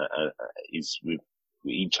birth is with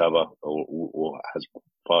each other or has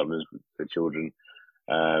partners with their children.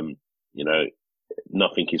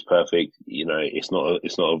 Nothing is perfect. It's not all of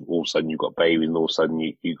a sudden you've got babies and all of a sudden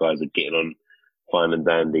you guys are getting on fine and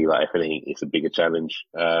dandy. Like, if anything, it's a bigger challenge.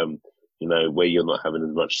 Where you're not having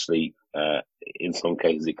as much sleep. In some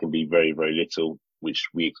cases, it can be very, very little, which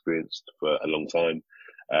we experienced for a long time.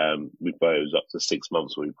 With both, it was up to 6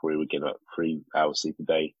 months where we probably were getting like 3 hours sleep a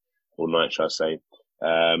day or night, shall I say.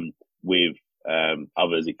 With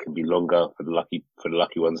others, it can be longer for the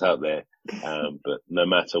lucky ones out there. But no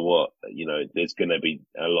matter what, there's going to be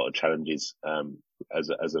a lot of challenges as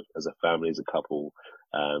a family, as a couple,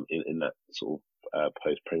 in that sort of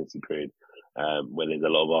post-pregnancy period, when there's a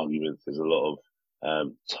lot of arguments, there's a lot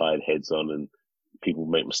of tired heads on, and people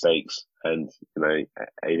make mistakes. And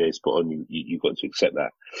AJ spot on. You've got to accept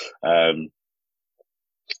that.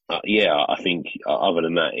 I think other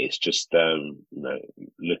than that, it's just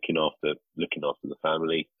looking after the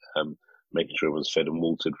family, making sure everyone's fed and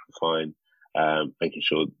watered fine, making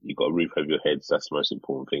sure you've got a roof over your heads. That's the most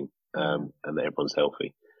important thing, and that everyone's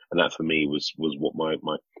healthy. And that for me was what my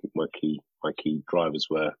key drivers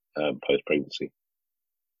were post pregnancy.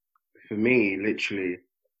 For me, literally,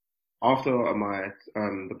 after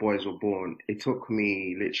the boys were born, it took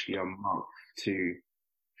me literally a month to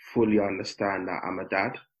fully understand that I'm a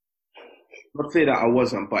dad. Not to say that I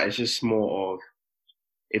wasn't, but it's just more of,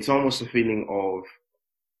 it's almost a feeling of,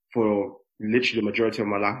 for literally the majority of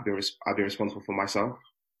my life, I've been responsible for myself.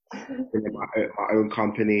 In my own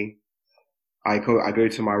company. I go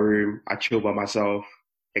to my room, I chill by myself,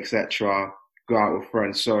 etc. Go out with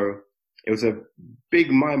friends. So it was a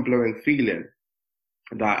big mind-blowing feeling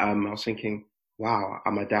that I was thinking, wow,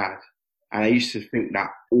 I'm a dad. And I used to think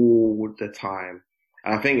that all the time.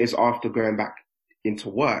 And I think it's after going back into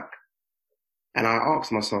work. And I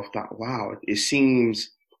asked myself that, wow, it's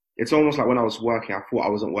almost like when I was working, I thought I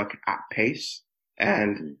wasn't working at pace.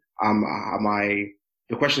 And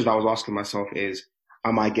the questions that I was asking myself is,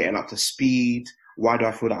 am I getting up to speed? Why do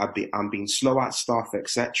I feel that I'm being slow at stuff,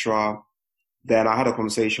 etc.? then I had a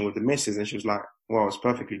conversation with the missus, and she was like, well, it's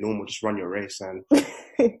perfectly normal. Just run your race and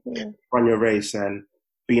Yeah. run your race. And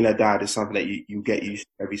being a dad is something that you get used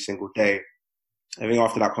to every single day. I think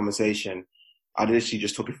after that conversation, I literally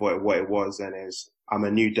just took it for what it was, and I'm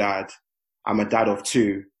a new dad. I'm a dad of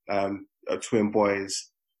two, twin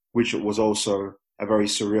boys, which was also a very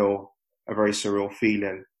surreal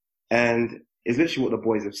feeling. And it's literally what the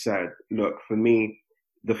boys have said. Look, for me,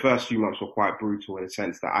 the first few months were quite brutal in the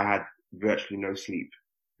sense that I had virtually no sleep,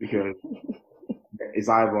 because it's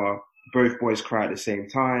either both boys cry at the same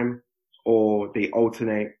time or they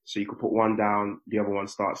alternate. So you could put one down, the other one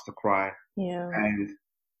starts to cry. Yeah. And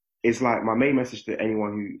it's like, my main message to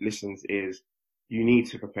anyone who listens is you need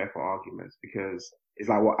to prepare for arguments, because it's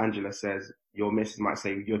like what Angela says, your missus might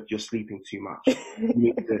say you're sleeping too much.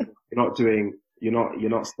 You're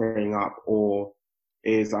not staying up. Or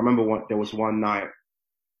I remember there was one night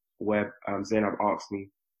where Zainab asked me,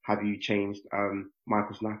 have you changed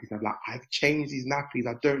Michael's nappies? And I'm like, I've changed his nappies.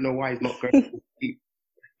 I don't know why he's not going to sleep.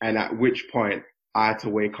 And at which point I had to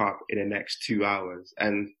wake up in the next 2 hours.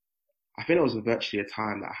 And I think it was virtually a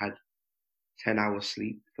time that I had 10 hours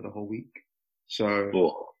sleep for the whole week. So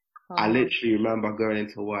I literally remember going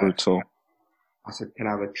into work. Brutal. I said, can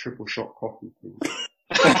I have a triple shot coffee, please?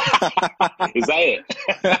 Is that it?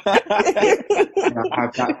 And I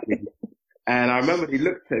have that, please. And I remember he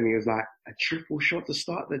looked at me, he was like, a triple shot to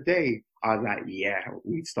start the day? I was like, yeah,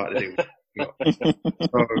 we'd start the day with a shot.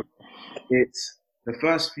 So it's the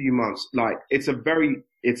first few months, like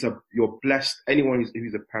you're blessed. Anyone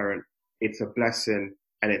who's a parent, it's a blessing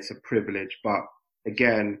and it's a privilege. But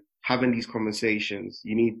again, having these conversations,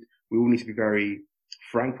 we all need to be very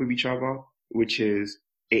frank with each other, it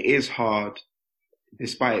is hard,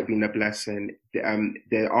 despite it being a blessing.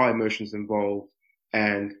 There are emotions involved,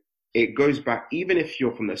 and it goes back, even if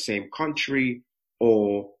you're from the same country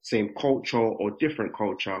or same culture or different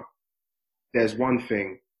culture, there's one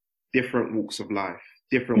thing: different walks of life,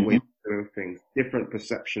 different ways of doing things, different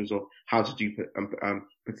perceptions of how to do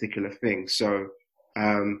particular things. So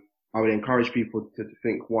I would encourage people to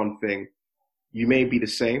think one thing: you may be the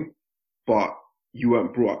same, but you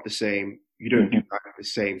weren't brought up the same. You don't do life the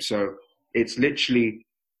same. So it's literally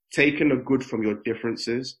taking the good from your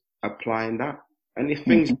differences, applying that. And if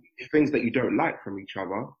things that you don't like from each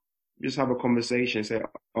other, just have a conversation and say,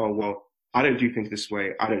 oh, well, I don't do things this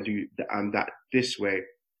way. I don't do that this way.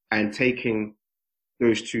 And taking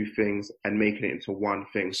those two things and making it into one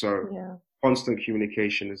thing. So constant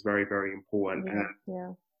communication is very, very important.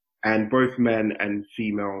 And both men and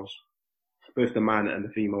females, both the man and the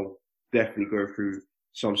female, definitely go through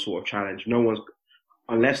some sort of challenge.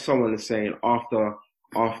 Unless someone is saying after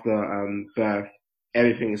birth,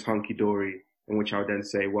 everything is hunky dory, in which I would then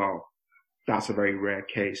say, well, that's a very rare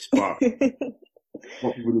case. But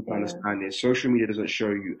what we need to understand is social media doesn't show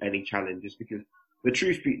you any challenges, because the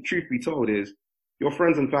truth be told is your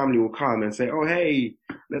friends and family will come and say, oh, hey,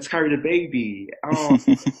 let's carry the baby. Oh,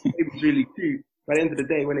 the baby's really cute. By the end of the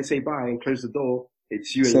day, when they say bye and close the door,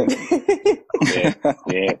 it's you and yeah.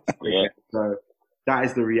 So that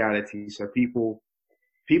is the reality. So people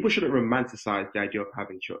shouldn't romanticize the idea of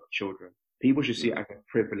having children. People should see it as a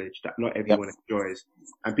privilege that not everyone enjoys.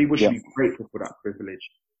 And people should be grateful for that privilege.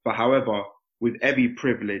 But however, with every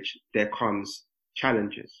privilege, there comes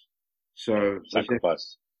challenges. So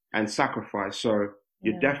sacrifice. So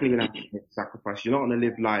you're definitely going to have to make a sacrifice. You're not going to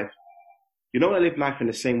live life in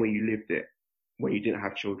the same way you lived it when you didn't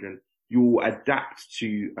have children. You will adapt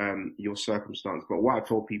to your circumstance. But what I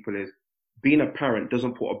told people is, being a parent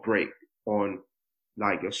doesn't put a break on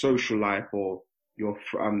like your social life or your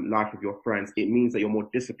life with your friends. It means that you're more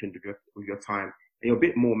disciplined with your time, and you're a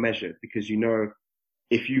bit more measured, because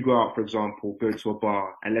if you go out, for example, go to a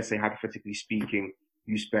bar, and let's say, hypothetically speaking,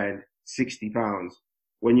 you spend £60.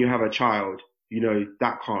 When you have a child,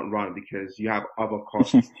 that can't run, because you have other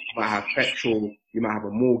costs. You might have petrol, you might have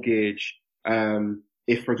a mortgage.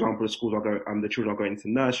 If, for example, the children are going to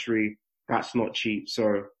nursery, that's not cheap.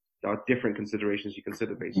 So there are different considerations you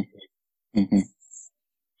consider, basically.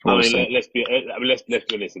 I mean, let's be honest.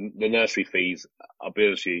 The nursery fees, I'll be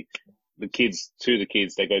honest with you, two of the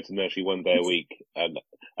kids, they go to nursery one day a week, and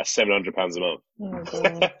that's £700 a month.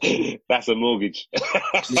 Oh, that's a mortgage. You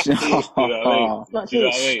know what I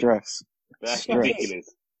mean? Stress. That's ridiculous.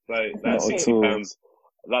 So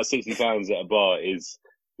that £60 at a bar is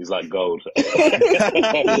like gold.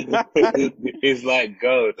 It's like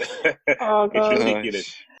gold. Oh, God. It's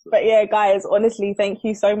ridiculous. But yeah, guys, honestly, thank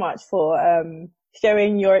you so much for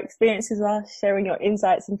sharing your experiences with us, sharing your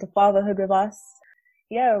insights into fatherhood with us.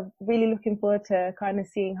 Yeah, really looking forward to kind of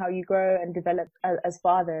seeing how you grow and develop as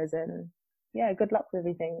fathers. And yeah, good luck with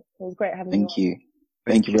everything. It was great having Thank you you.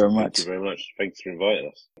 Thank you very Thank you much. very much. Thanks for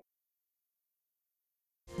inviting us.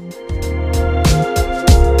 on.